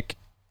next pick,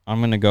 I'm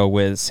going to go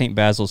with St.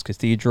 Basil's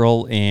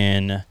Cathedral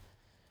in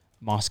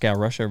Moscow,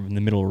 Russia, in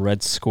the middle of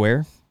Red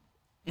Square.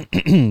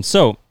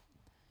 So,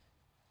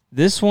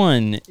 this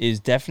one is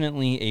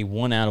definitely a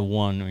 1 out of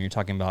 1 when you're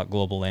talking about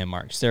global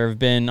landmarks. There have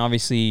been,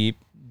 obviously,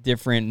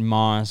 different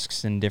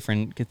mosques and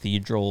different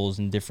cathedrals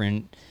and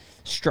different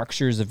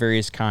structures of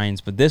various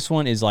kinds, but this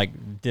one is,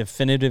 like,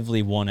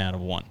 definitively 1 out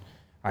of 1.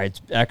 All right,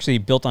 it's actually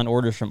built on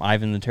orders from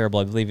Ivan the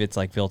Terrible. I believe it's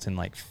like built in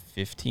like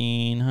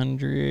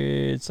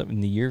 1500, something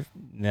in the year,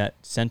 that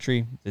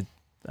century.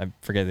 I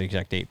forget the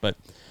exact date. But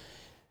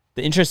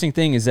the interesting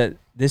thing is that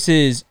this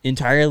is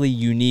entirely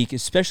unique,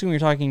 especially when you're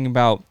talking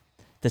about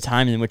the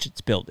time in which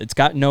it's built. It's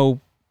got no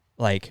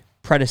like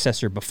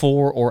predecessor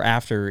before or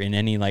after in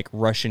any like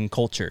Russian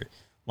culture,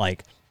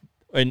 like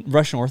in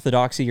Russian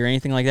Orthodoxy or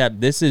anything like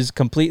that. This is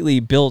completely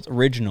built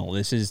original.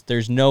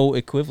 There's no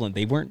equivalent.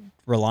 They weren't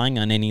relying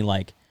on any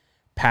like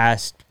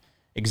past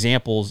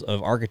examples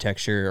of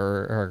architecture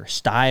or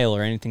style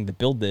or anything to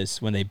build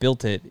this when they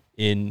built it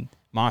in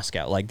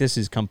Moscow. Like, this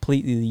is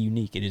completely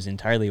unique. It is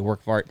entirely a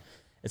work of art.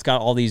 It's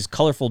got all these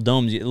colorful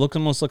domes. It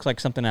almost looks like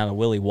something out of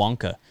Willy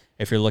Wonka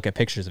if you look at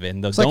pictures of it.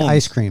 And those It's like domes,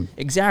 ice cream.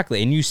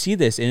 Exactly. And you see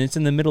this, and it's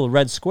in the middle of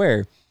Red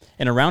Square,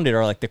 and around it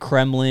are like the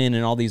Kremlin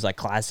and all these like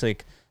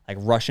classic like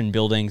Russian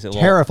buildings.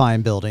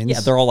 Terrifying buildings.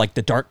 Yeah, they're all like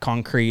the dark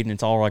concrete, and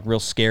it's all like real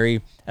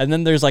scary. And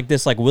then there's like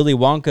this like Willy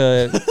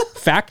Wonka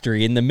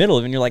factory in the middle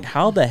of it, and you're like,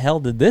 how the hell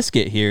did this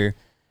get here?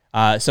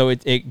 So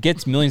it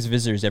gets millions of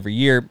visitors every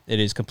year. It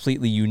is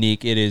completely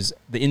unique. It is,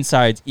 the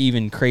inside's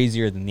even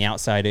crazier than the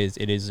outside is.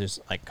 It is just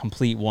like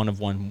complete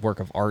one-of-one work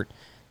of art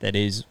that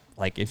is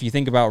like, if you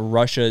think about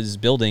Russia's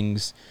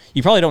buildings,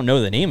 you probably don't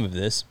know the name of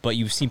this, but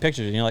you've seen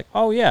pictures and you're like,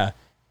 oh yeah,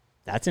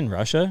 that's in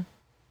Russia.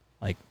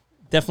 Like,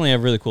 definitely a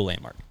really cool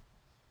landmark.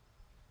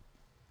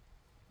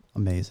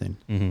 Amazing.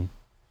 Mm-hmm.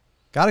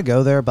 Got to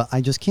go there, but I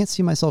just can't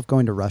see myself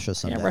going to Russia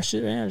someday. Yeah, Russia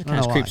I kind don't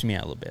of know creeps why. me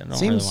out a little bit. I don't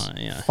Seems really want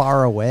to, yeah.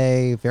 far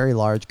away, very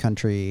large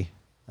country.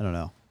 I don't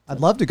know. I'd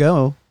love to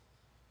go.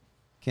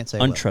 Can't say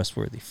what.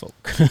 Untrustworthy folk.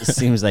 It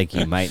seems like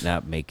you might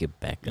not make it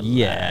back alive.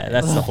 Yeah,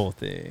 that's the whole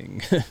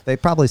thing. They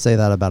probably say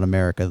that about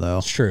America, though.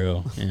 It's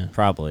true. Yeah.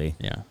 Probably.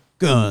 Yeah.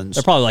 Guns.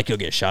 They're probably like, you'll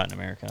get shot in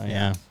America.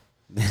 Yeah.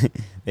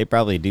 They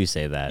probably do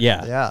say that.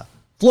 Yeah. Yeah.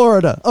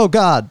 Florida. Oh,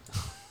 God.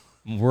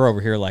 We're over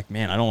here like,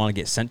 man, I don't want to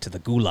get sent to the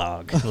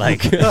gulag.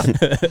 Like,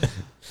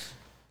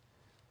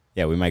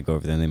 Yeah, we might go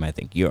over there and they might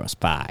think you're a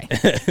spy.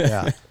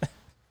 Yeah.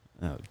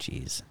 Oh,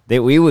 jeez.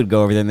 We would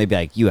go over there and they'd be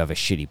like, you have a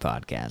shitty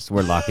podcast.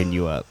 We're locking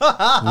you up.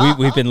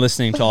 we've been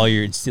listening to all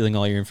your and stealing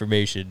all your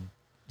information.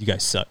 You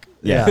guys suck.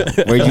 Yeah.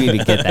 Yeah. Where'd you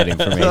even get that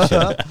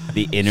information?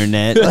 The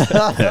internet?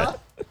 All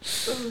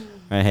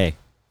right, hey.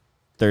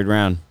 Third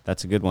round.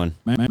 That's a good one.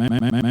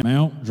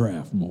 Mount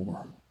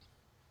Draftmore.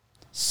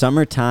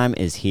 Summertime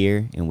is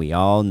here, and we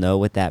all know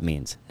what that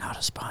means. Not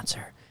a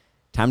sponsor.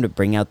 Time to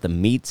bring out the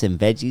meats and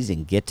veggies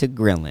and get to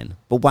grilling.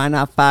 But why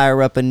not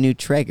fire up a new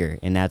Traeger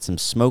and add some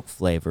smoke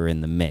flavor in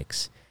the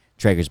mix?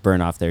 Traegers burn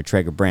off their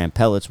Traeger brand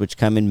pellets, which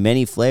come in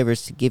many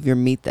flavors to give your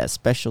meat that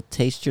special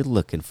taste you're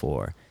looking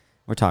for.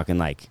 We're talking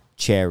like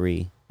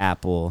cherry,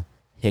 apple,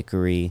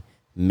 hickory,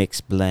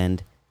 mixed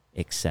blend,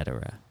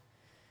 etc.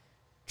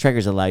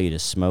 Traegers allow you to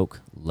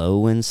smoke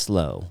low and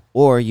slow,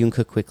 or you can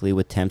cook quickly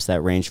with temps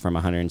that range from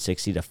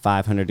 160 to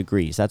 500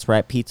 degrees. That's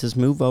right, pizzas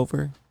move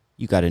over.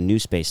 You got a new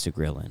space to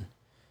grill in.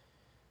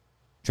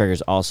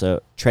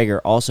 Traeger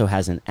also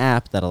has an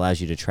app that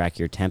allows you to track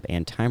your temp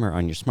and timer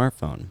on your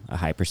smartphone. A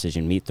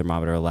high-precision meat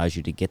thermometer allows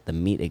you to get the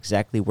meat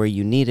exactly where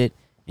you need it,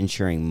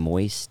 ensuring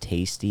moist,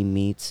 tasty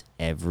meats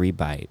every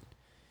bite.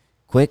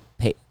 Quit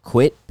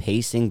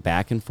pacing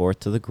back and forth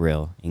to the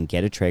grill and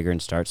get a Traeger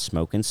and start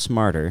smoking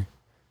smarter,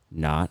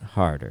 not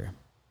harder.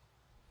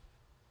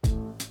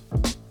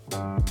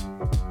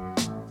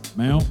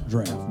 Mount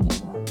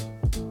Draftmore.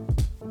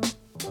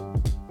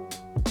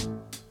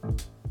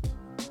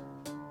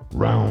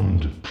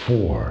 Round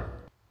 4.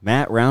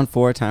 Matt, round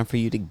 4, time for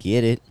you to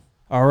get it.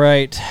 All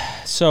right.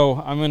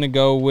 So I'm going to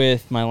go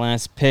with my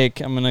last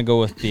pick. I'm going to go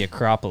with the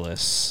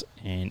Acropolis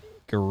in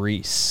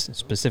Greece,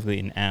 specifically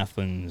in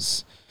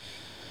Athens.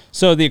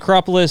 So the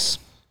Acropolis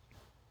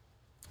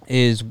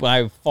is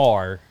by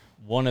far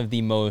one of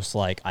the most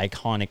like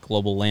iconic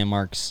global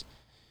landmarks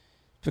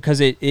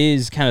because it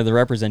is kind of the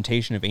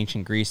representation of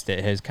ancient Greece that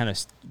has kind of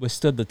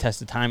withstood the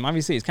test of time.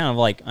 Obviously, it's kind of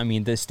like, I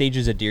mean, the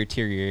stages of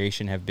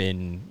deterioration have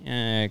been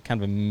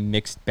kind of a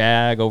mixed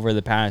bag over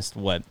the past,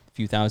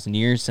 few thousand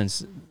years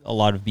since a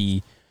lot of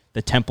the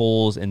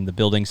temples and the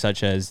buildings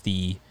such as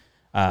the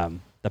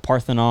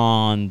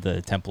Parthenon,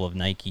 the Temple of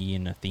Nike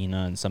and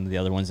Athena, and some of the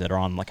other ones that are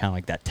on kind of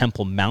like that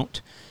Temple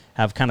Mount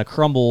have kind of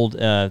crumbled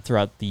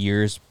throughout the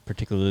years,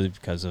 particularly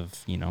because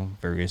of,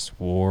 various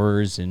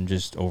wars and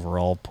just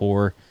overall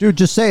poor. Dude,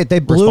 just say it. They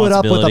blew it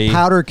up with a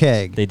powder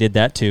keg. They did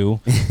that too.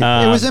 It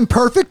was in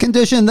perfect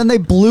condition, then they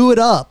blew it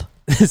up.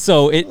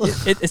 So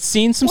it's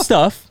seen some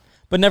stuff,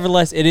 but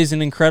nevertheless, it is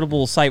an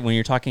incredible sight when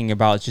you're talking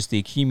about just the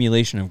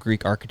accumulation of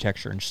Greek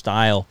architecture and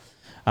style.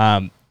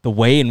 The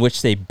way in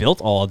which they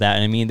built all of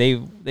that. I mean,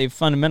 they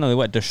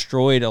fundamentally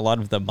destroyed a lot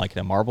of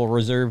the marble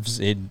reserves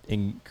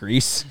in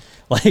Greece.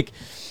 Like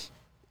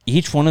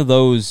each one of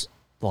those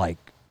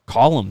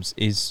columns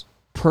is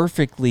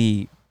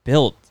perfectly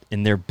built,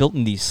 and they're built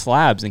in these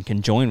slabs and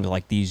conjoined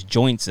with these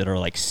joints that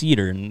are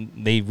cedar. And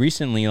they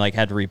recently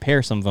had to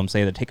repair some of them.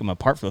 Say they take them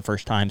apart for the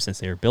first time since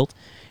they were built,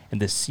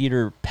 and the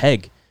cedar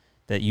peg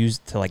that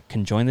used to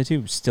conjoin the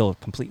two is still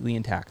completely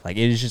intact. It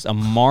is just a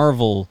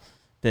marvel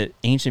that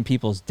ancient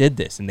peoples did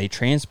this, and they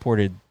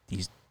transported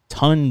these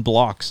ton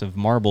blocks of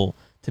marble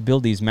to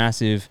build these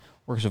massive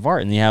works of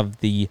art. And they have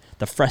the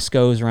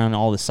frescoes around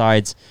all the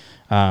sides.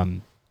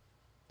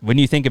 When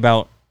you think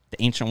about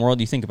the ancient world,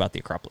 you think about the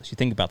Acropolis. You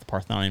think about the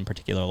Parthenon in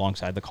particular,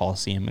 alongside the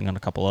Colosseum and a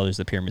couple others,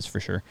 the pyramids for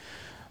sure.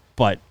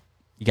 But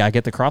you got to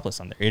get the Acropolis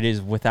on there. It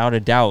is without a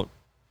doubt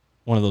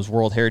one of those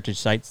World Heritage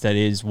sites that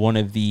is one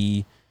of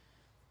the...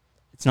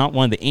 It's not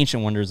one of the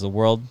ancient wonders of the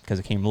world because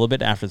it came a little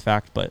bit after the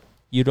fact, but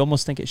you'd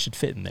almost think it should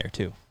fit in there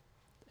too.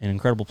 An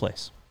incredible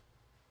place.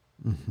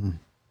 Mm-hmm.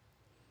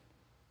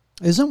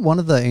 Isn't one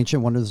of the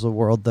ancient wonders of the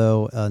world,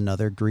 though,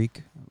 another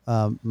Greek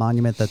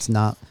monument that's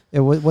not...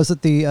 Was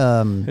it the...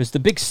 it was the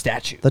big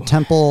statue. The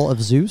Temple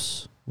of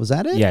Zeus? Was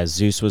that it? Yeah,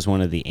 Zeus was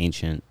one of the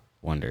ancient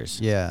wonders.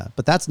 Yeah,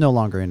 but that's no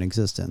longer in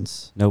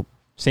existence. Nope.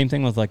 Same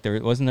thing with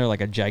wasn't there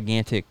a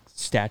gigantic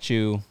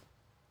statue?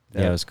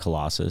 Yeah, it was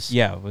Colossus.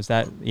 Yeah, was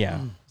that... Yeah.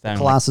 Was that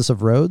Colossus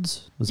of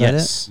Rhodes? Was that it?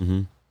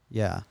 Mm-hmm.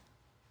 Yeah.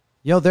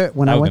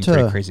 When I went to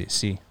to crazy to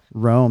see.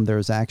 Rome, there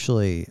was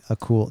actually a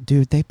cool...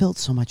 Dude, they built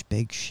so much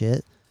big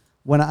shit.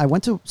 When I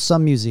went to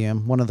some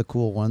museum, one of the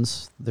cool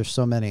ones, there's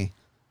so many,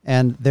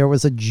 and there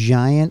was a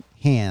giant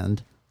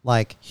hand,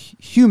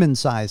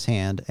 human-sized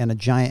hand, and a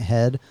giant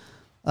head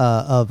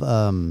of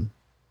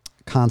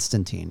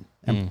Constantine,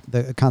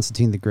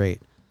 Constantine the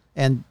Great.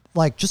 And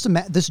just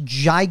this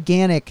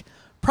gigantic,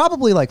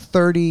 probably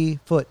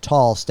 30-foot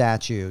tall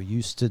statue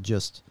used to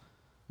just,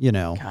 God,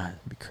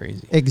 that'd be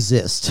crazy.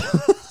 Exist.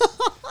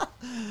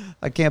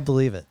 I can't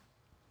believe it.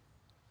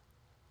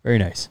 Very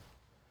nice.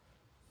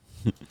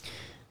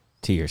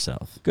 To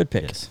yourself. Good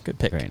pick. Yes. Good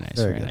pick. Very nice.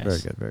 Very Very good. nice. Very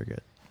good. Very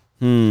good.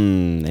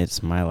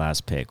 It's my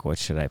last pick. What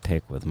should I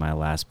pick with my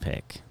last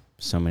pick?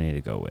 So many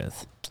to go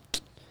with.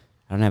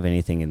 I don't have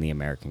anything in the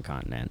American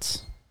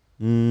continents.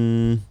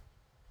 Landmark.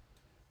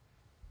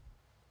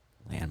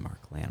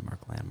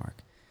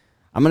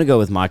 I'm going to go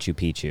with Machu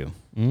Picchu.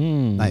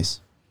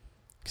 Nice.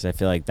 Because I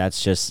feel like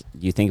that's just,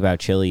 you think about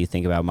Chile, you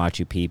think about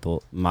Machu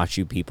Picchu.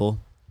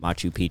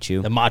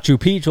 The Machu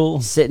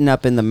Picchu. Sitting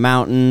up in the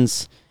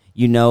mountains,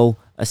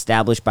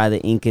 established by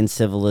the Incan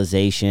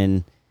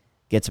civilization,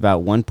 gets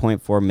about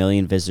 1.4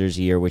 million visitors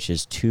a year, which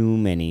is too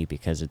many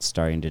because it's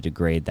starting to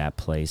degrade that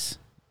place.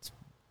 It's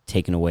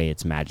taken away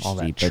its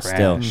majesty, but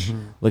still,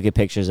 look at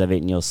pictures of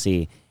it and you'll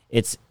see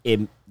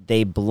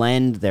they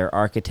blend their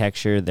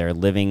architecture, their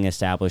living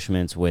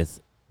establishments with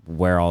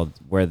where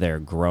they're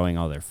growing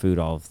all their food,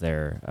 all of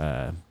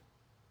their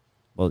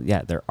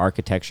their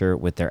architecture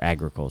with their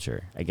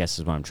agriculture, I guess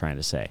is what I'm trying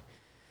to say.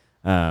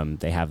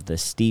 They have the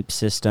steep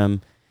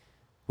system,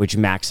 which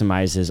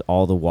maximizes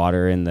all the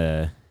water in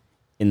the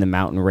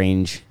mountain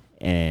range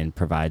and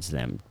provides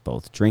them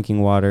both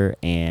drinking water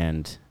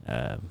and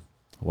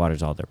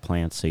waters all their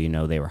plants. So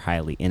they were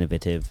highly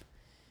innovative.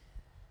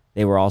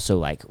 They were also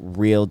like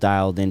real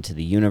dialed into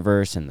the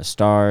universe and the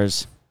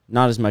stars.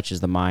 Not as much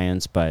as the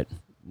Mayans, but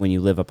when you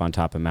live up on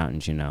top of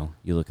mountains,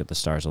 you look at the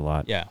stars a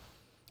lot. Yeah.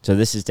 So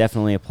this is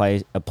definitely a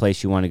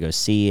place you want to go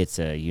see. It's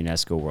a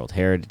UNESCO World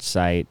Heritage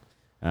Site.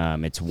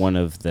 It's one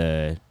of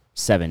the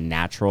 7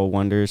 natural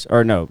wonders,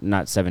 or no,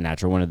 not 7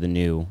 natural, one of the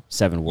new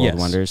 7 world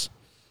wonders.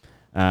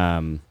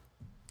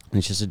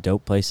 It's just a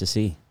dope place to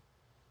see.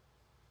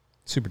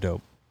 Super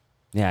dope.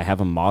 Yeah, I have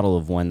a model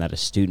of one that a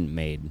student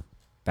made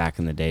back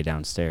in the day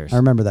downstairs. I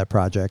remember that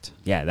project.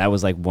 Yeah, that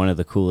was like one of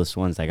the coolest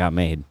ones that got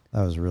made.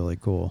 That was really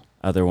cool.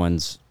 Other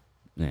ones,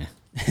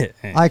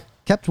 I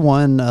kept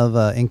one of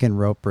Incan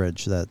rope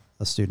bridge that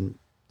a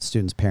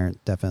student's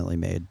parent definitely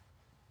made.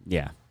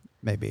 Yeah.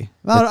 Maybe.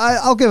 Well,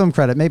 I'll give him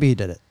credit. Maybe he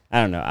did it.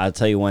 I don't know. I'll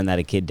tell you one that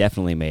a kid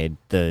definitely made.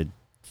 The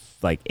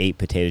 8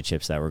 potato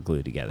chips that were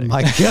glued together.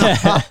 My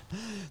God.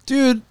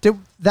 Dude,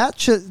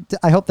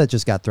 I hope that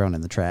just got thrown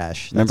in the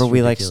trash. Remember That's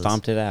we ridiculous.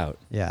 stomped it out.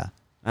 Yeah.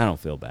 I don't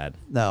feel bad.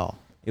 No.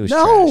 It was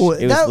No,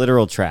 trash. It was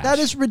literal trash. That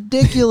is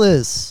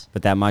ridiculous.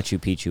 But that Machu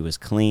Picchu was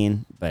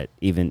clean, but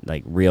even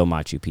like real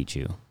Machu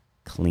Picchu,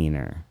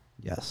 cleaner.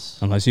 Yes.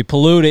 Unless you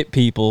pollute it,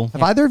 people.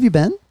 Have either of you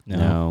been?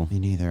 No. Me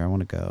neither. I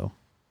want to go.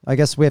 I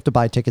guess we have to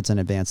buy tickets in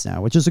advance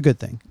now, which is a good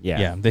thing. Yeah.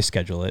 Yeah, they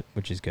schedule it,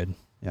 which is good.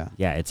 Yeah.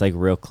 Yeah, it's like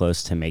real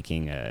close to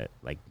making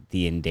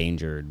the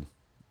endangered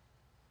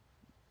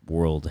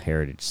World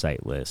Heritage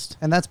Site list.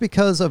 And that's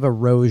because of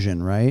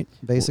erosion, right?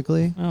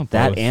 Basically. Oh,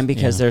 That both, and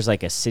because yeah. there's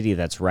like a city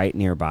that's right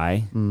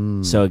nearby,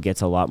 so it gets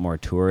a lot more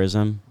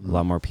tourism. A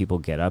lot more people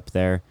get up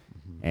there,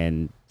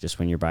 and just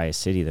when you're by a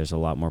city, there's a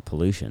lot more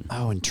pollution.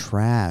 Oh, and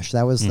trash.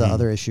 That was the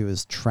other issue,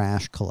 is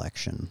trash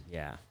collection.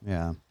 Yeah.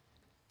 Yeah.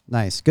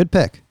 Nice. Good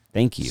pick.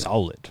 Thank you.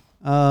 Solid.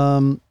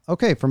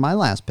 Okay, for my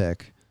last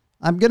pick,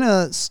 I'm going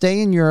to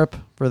stay in Europe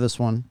for this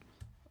one.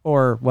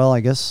 Or, well,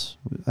 I guess,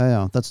 I don't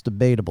know, that's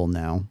debatable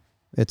now.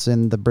 It's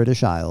in the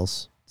British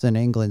Isles. It's in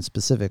England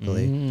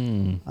specifically.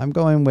 I'm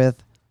going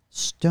with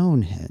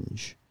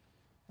Stonehenge.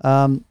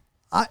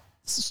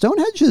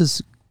 Stonehenge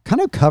is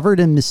kind of covered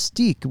in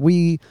mystique.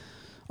 We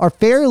are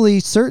fairly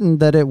certain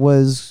that it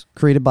was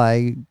created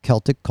by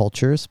Celtic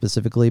culture,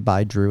 specifically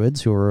by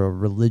Druids, who are a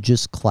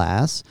religious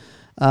class.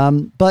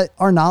 But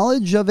our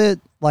knowledge of it,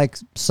 like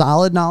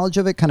solid knowledge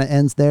of it, kind of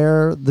ends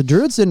there. The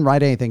Druids didn't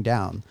write anything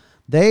down.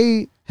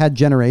 They had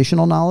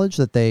generational knowledge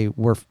that they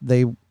were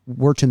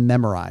to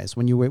memorize.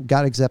 When you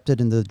got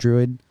accepted in the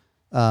Druid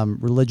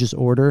religious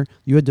order,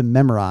 you had to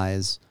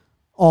memorize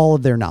all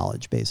of their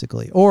knowledge,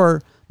 basically.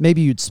 Or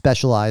maybe you'd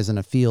specialize in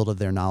a field of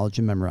their knowledge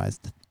and memorize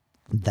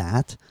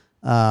that.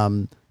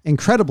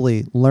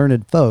 Incredibly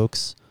learned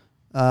folks.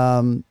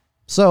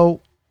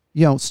 So,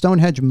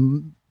 Stonehenge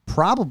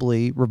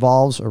probably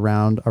revolves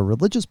around a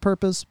religious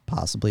purpose,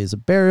 possibly as a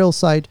burial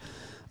site.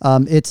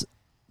 It's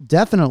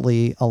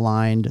definitely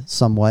aligned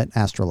somewhat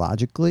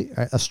astronomically,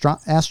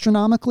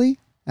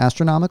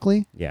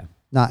 Yeah.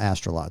 not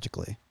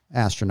astrologically,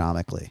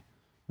 astronomically,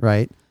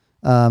 right?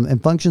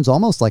 And functions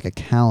almost like a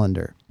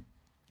calendar.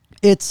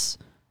 It's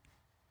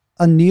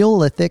a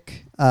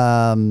Neolithic.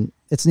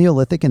 It's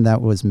Neolithic, and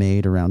that was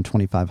made around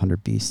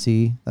 2500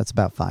 BC. That's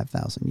about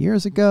 5,000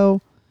 years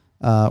ago,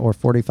 or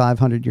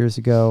 4,500 years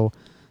ago.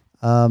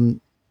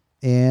 And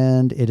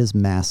it is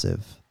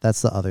massive.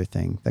 That's the other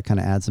thing that kind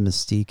of adds a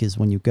mystique, is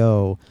when you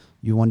go,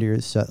 you wonder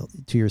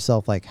to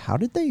yourself, like, how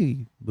did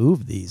they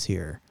move these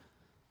here?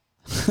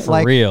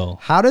 For real.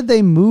 How did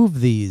they move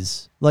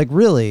these? Like,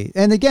 really?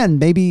 And again,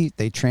 maybe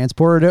they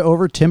transported it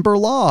over timber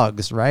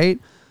logs, right?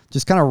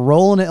 Just kind of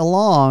rolling it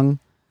along.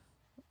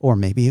 Or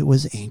maybe it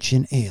was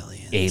ancient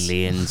aliens.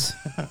 Aliens.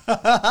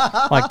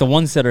 Like the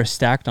ones that are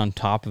stacked on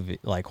top of it,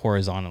 like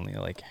horizontally.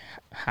 Like,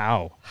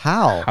 how?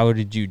 How? How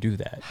did you do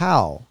that?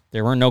 How?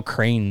 There were no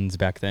cranes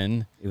back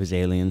then. It was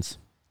aliens.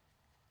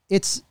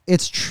 It's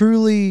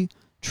truly,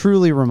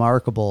 truly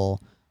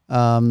remarkable.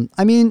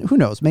 I mean, who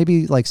knows?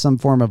 Maybe like some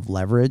form of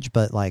leverage,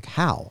 but like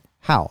how?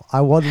 How? I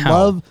would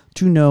love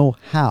to know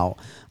how.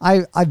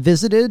 I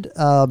visited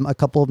a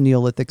couple of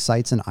Neolithic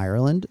sites in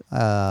Ireland.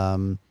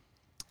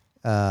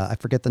 I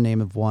forget the name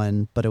of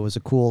one, but it was a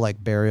cool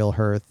like burial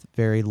hearth,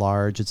 very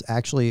large. It's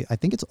actually, I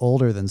think it's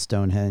older than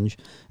Stonehenge.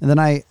 And then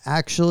I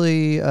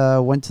actually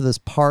went to this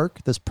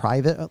park, this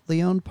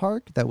privately owned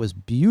park that was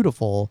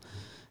beautiful.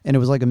 And it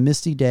was like a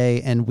misty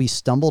day, and we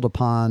stumbled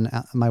upon,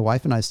 my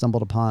wife and I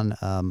stumbled upon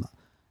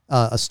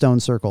a stone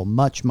circle,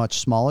 much, much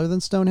smaller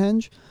than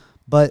Stonehenge.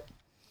 But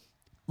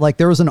like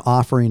there was an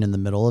offering in the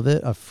middle of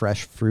it of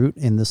fresh fruit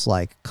in this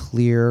like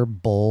clear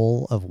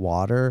bowl of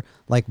water,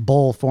 like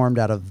bowl formed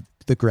out of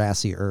the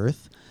grassy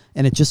earth.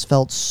 And it just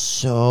felt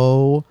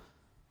so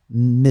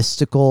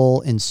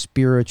mystical and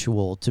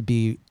spiritual to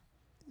be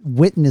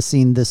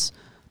witnessing this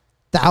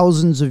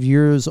thousands of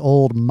years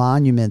old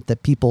monument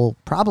that people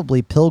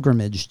probably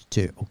pilgrimaged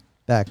to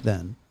back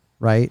then.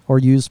 right? Or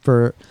used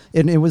for,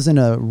 and it was in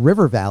a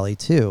river valley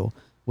too,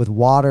 with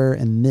water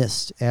and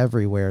mist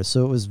everywhere.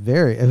 So it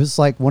was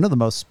like one of the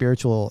most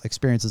spiritual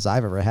experiences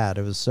I've ever had.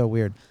 It was so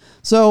weird.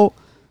 So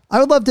I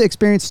would love to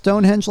experience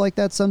Stonehenge like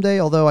that someday,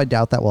 although I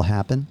doubt that will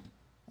happen.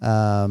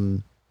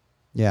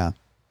 Yeah.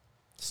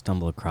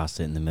 Stumble across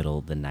it in the middle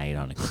of the night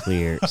on a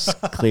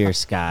clear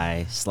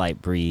sky,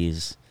 slight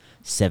breeze,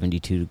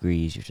 72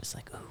 degrees. You're just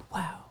like, oh,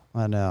 wow.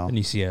 I know. And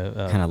you see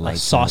a Kinda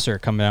lights saucer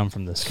coming down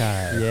from the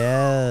sky.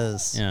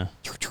 Yes. Yeah,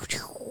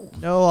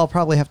 No, I'll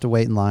probably have to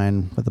wait in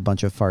line with a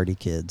bunch of farty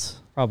kids.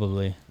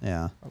 probably.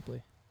 Yeah.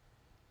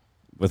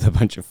 With a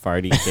bunch of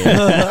farty kids.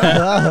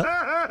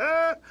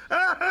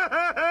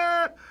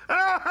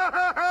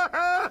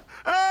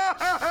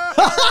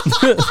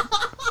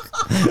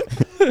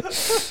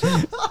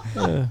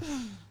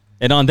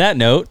 And on that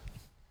note,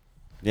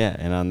 Yeah,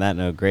 and on that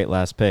note, great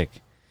last pick.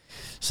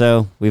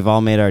 So we've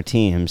all made our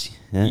teams.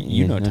 Yeah,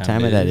 You know what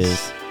time of it that is.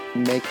 is.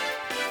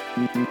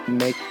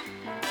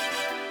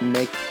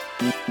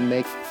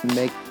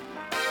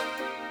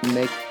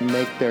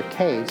 make their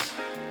case,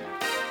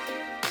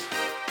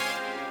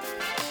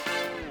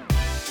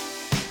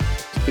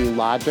 be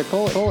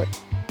logical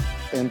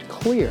and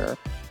clear.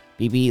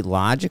 Be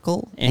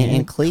logical and,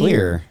 And clear.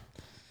 clear.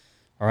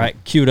 all right,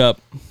 queued up.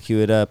 Cue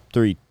it up.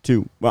 3,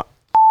 2, 1.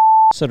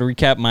 So to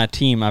recap my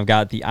team, I've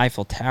got the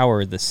Eiffel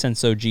Tower, the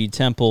Sensoji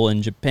Temple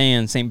in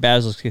Japan, St.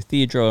 Basil's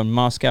Cathedral in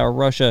Moscow,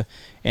 Russia,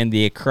 and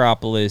the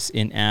Acropolis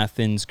in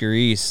Athens,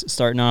 Greece.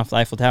 Starting off, the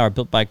Eiffel Tower,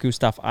 built by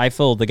Gustav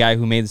Eiffel, the guy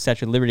who made the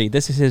Statue of Liberty.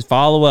 This is his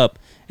follow-up.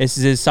 This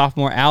is his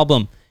sophomore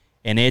album,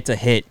 and it's a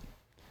hit.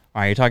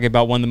 All right, you're talking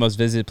about one of the most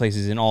visited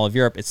places in all of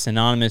Europe. It's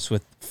synonymous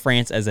with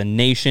France as a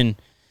nation.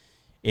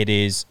 It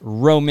is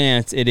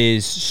romance. It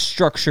is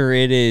structure.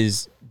 It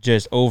is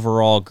just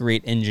overall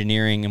great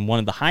engineering and one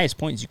of the highest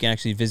points you can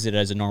actually visit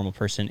as a normal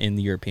person in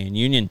the European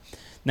Union.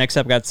 Next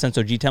up, got the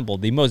Sensoji Temple,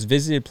 the most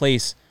visited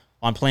place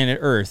on planet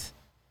Earth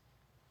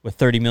with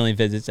 30 million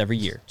visits every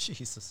year.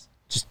 Jesus.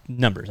 Just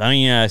numbers. I don't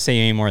even say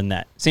any more than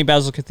that. St.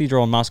 Basil's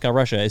Cathedral in Moscow,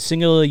 Russia is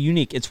singularly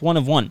unique. It's one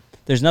of one.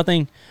 There's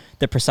nothing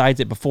that presides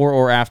it before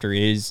or after.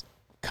 It is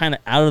kind of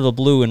out of the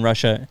blue in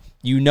Russia.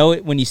 You know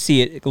it when you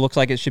see it. It looks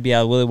like it should be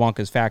out of Willy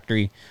Wonka's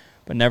factory.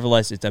 But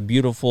nevertheless, it's a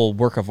beautiful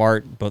work of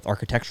art, both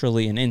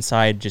architecturally and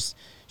inside, just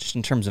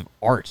in terms of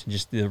art.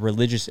 Just the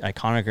religious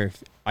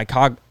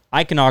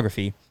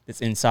iconography that's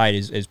inside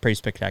is pretty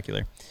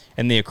spectacular.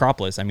 And the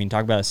Acropolis, I mean,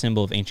 talk about a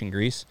symbol of ancient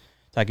Greece.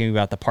 Talking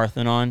about the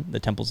Parthenon, the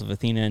temples of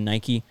Athena and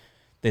Nike,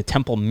 the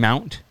Temple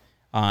Mount.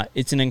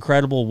 It's an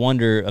incredible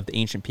wonder of the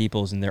ancient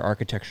peoples and their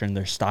architecture and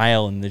their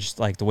style and just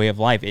like the way of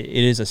life. It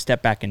is a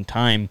step back in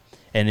time,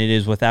 and it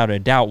is without a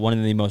doubt one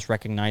of the most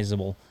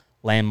recognizable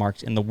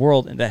landmarks in the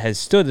world that has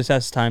stood the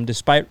test of time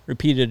despite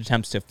repeated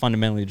attempts to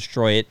fundamentally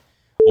destroy it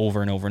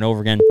over and over and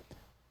over again.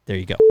 There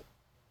you go.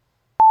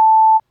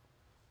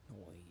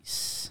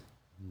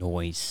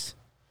 Noise.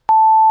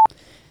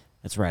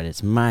 That's right.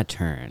 It's my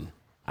turn.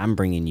 I'm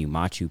bringing you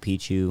Machu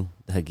Picchu,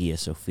 the Hagia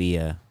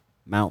Sophia,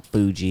 Mount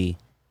Fuji,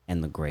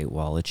 and the Great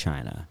Wall of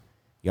China.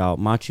 Y'all,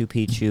 Machu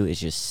Picchu is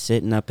just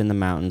sitting up in the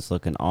mountains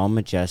looking all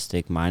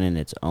majestic, minding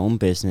its own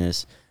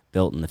business,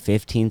 built in the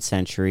 15th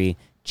century,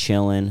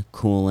 chilling,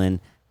 cooling,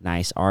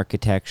 nice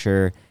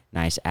architecture,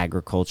 nice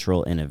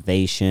agricultural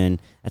innovation.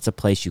 That's a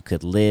place you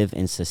could live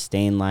and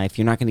sustain life.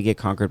 You're not going to get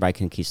conquered by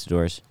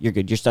conquistadors. You're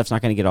good. Your stuff's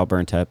not going to get all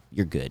burnt up.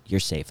 You're good. You're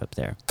safe up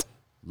there.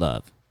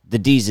 Love. The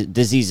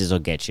diseases will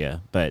get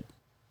you, but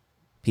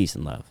peace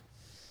and love.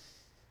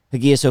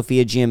 Hagia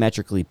Sophia,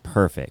 geometrically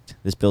perfect.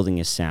 This building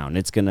is sound.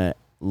 It's going to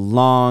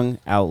long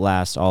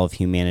outlast all of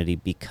humanity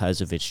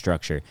because of its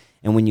structure.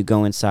 And when you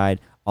go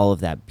inside, all of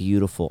that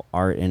beautiful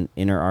art and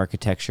inner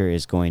architecture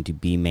is going to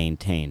be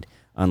maintained,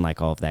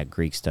 unlike all of that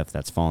Greek stuff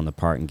that's falling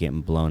apart and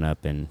getting blown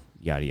up and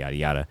yada, yada,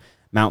 yada.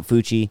 Mount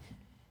Fuji,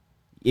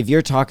 if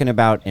you're talking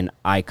about an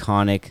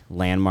iconic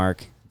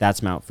landmark,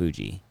 that's Mount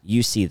Fuji.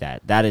 You see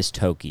that. That is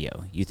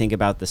Tokyo. You think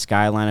about the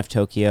skyline of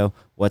Tokyo,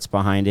 what's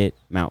behind it?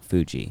 Mount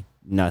Fuji.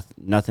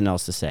 Nothing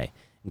else to say.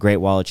 Great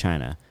Wall of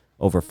China,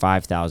 over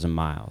 5,000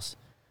 miles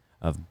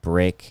of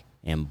brick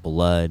and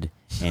blood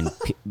and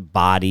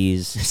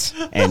bodies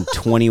and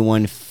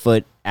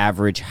 21-foot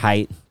average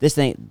height. This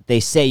thing, they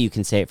say you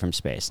can see it from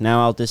space.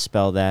 Now I'll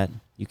dispel that.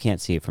 You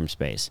can't see it from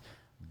space,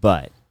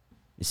 but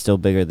it's still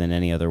bigger than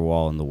any other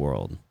wall in the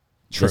world.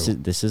 True.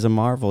 This is a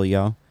marvel,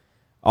 y'all.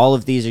 All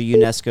of these are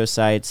UNESCO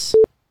sites.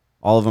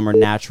 All of them are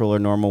natural or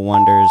normal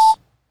wonders.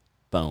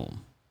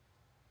 Boom.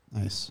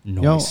 Nice. Nice. You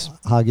know,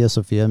 Hagia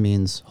Sophia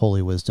means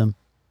holy wisdom,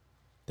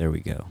 There we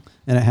go.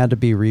 and it had to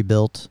be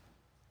rebuilt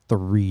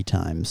 3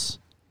 times.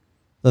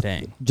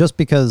 Dang. Just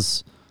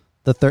because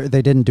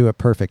they didn't do it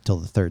perfect till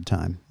the 3rd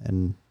time,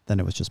 and then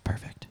it was just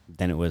perfect.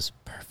 Then it was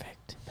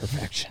perfect.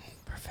 Perfection.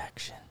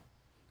 Perfection.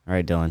 All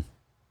right, Dylan.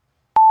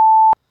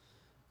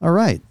 All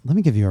right, let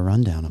me give you a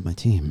rundown of my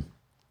team.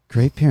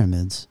 Great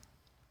Pyramids,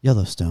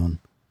 Yellowstone,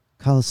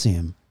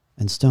 Colosseum,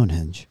 and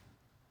Stonehenge.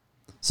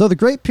 So the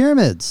Great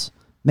Pyramids,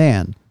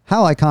 man,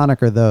 how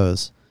iconic are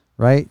those,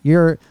 right?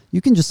 You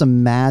can just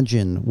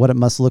imagine what it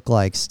must look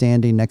like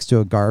standing next to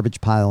a garbage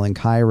pile in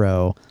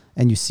Cairo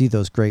and you see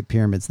those Great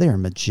Pyramids. They are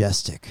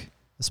majestic,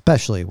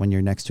 especially when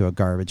you're next to a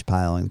garbage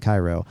pile in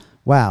Cairo.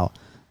 Wow.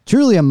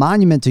 Truly a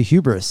monument to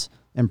hubris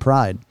and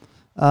pride.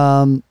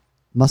 Must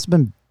have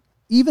been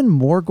even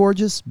more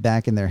gorgeous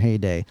back in their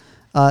heyday.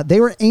 They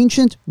were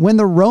ancient when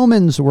the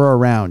Romans were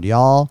around,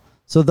 y'all.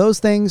 So those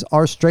things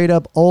are straight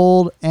up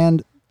old,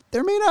 and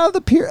they're made out of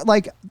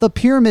the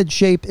pyramid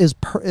shape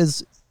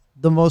is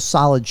the most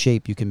solid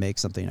shape you can make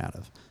something out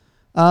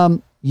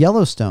of.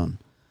 Yellowstone.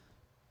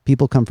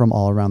 People come from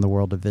all around the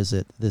world to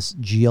visit this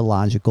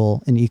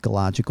geological and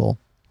ecological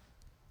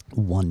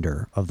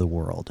wonder of the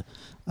world.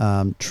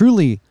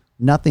 Truly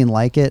nothing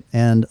like it,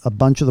 and a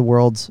bunch of the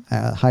world's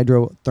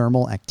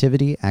hydrothermal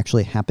activity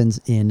actually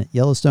happens in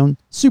Yellowstone.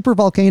 Super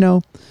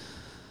volcano.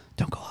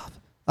 Don't go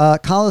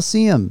off.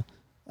 Colosseum.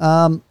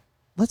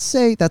 Let's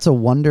say that's a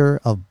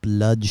wonder of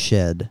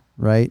bloodshed,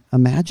 right?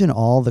 Imagine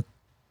all the,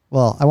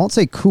 well, I won't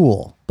say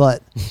cool,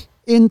 but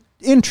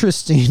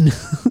interesting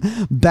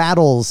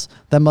battles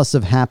that must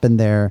have happened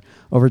there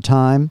over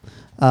time.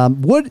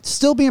 Would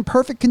still be in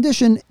perfect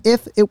condition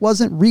if it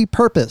wasn't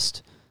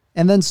repurposed.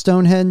 And then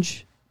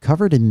Stonehenge,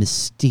 covered in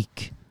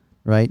mystique,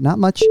 right? Not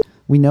much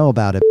we know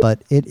about it,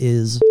 but it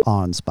is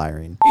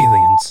awe-inspiring.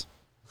 Aliens.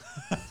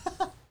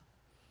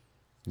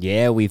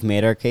 Yeah, we've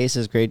made our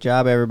cases. Great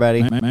job,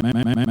 everybody.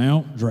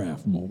 Mount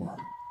Draftmore.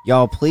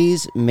 Y'all,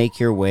 please make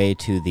your way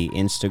to the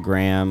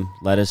Instagram.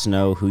 Let us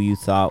know who you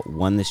thought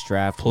won this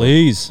draft.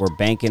 Please. We're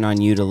banking on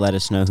you to let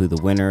us know who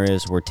the winner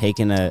is. We're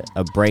taking a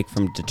break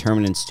from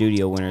determining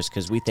studio winners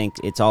because we think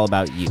it's all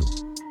about you.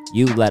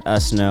 You let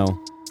us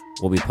know.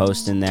 We'll be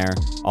posting there.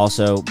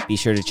 Also, be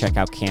sure to check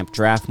out Camp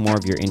Draftmore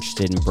if you're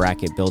interested in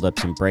bracket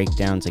buildups and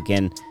breakdowns.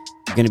 Again,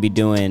 we're going to be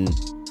doing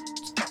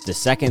the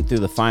second through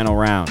the final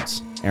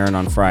rounds, airing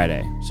on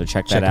Friday. So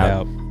check that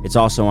out. It's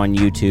also on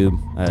YouTube,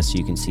 so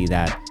you can see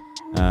that.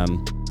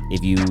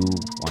 If you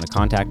want to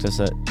contact us,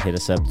 hit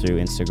us up through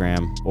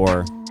Instagram,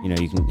 or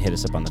you can hit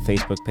us up on the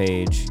Facebook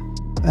page.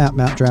 At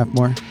Mount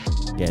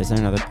Draftmore. Yeah, is there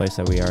another place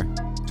that we are?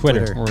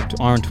 Twitter. Or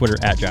on Twitter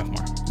at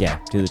Draftmore. Yeah,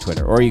 do the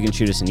Twitter. Or you can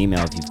shoot us an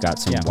email if you've got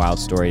some wild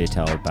story to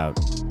tell about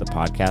the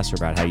podcast or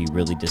about how you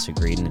really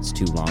disagreed and it's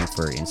too long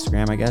for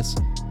Instagram, I guess.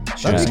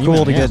 That'd be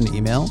cool to get an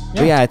email.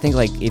 But yeah, I think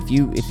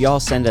if y'all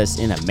send us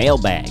in a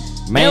mailbag.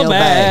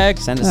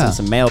 Send us in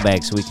some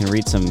mailbag so we can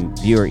read some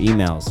viewer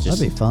emails.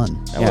 That'd be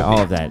fun. All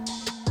of that.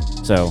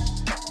 So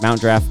Mount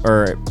Draft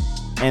or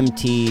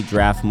MT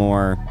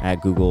Draftmore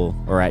at Google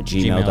or at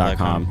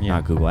gmail.com. Yeah.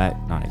 Not Google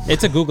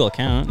It's a Google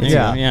account.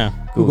 Yeah.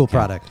 Google account.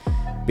 product.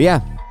 But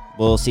yeah,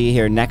 we'll see you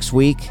here next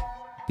week.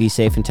 Be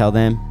safe until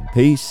then.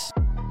 Peace.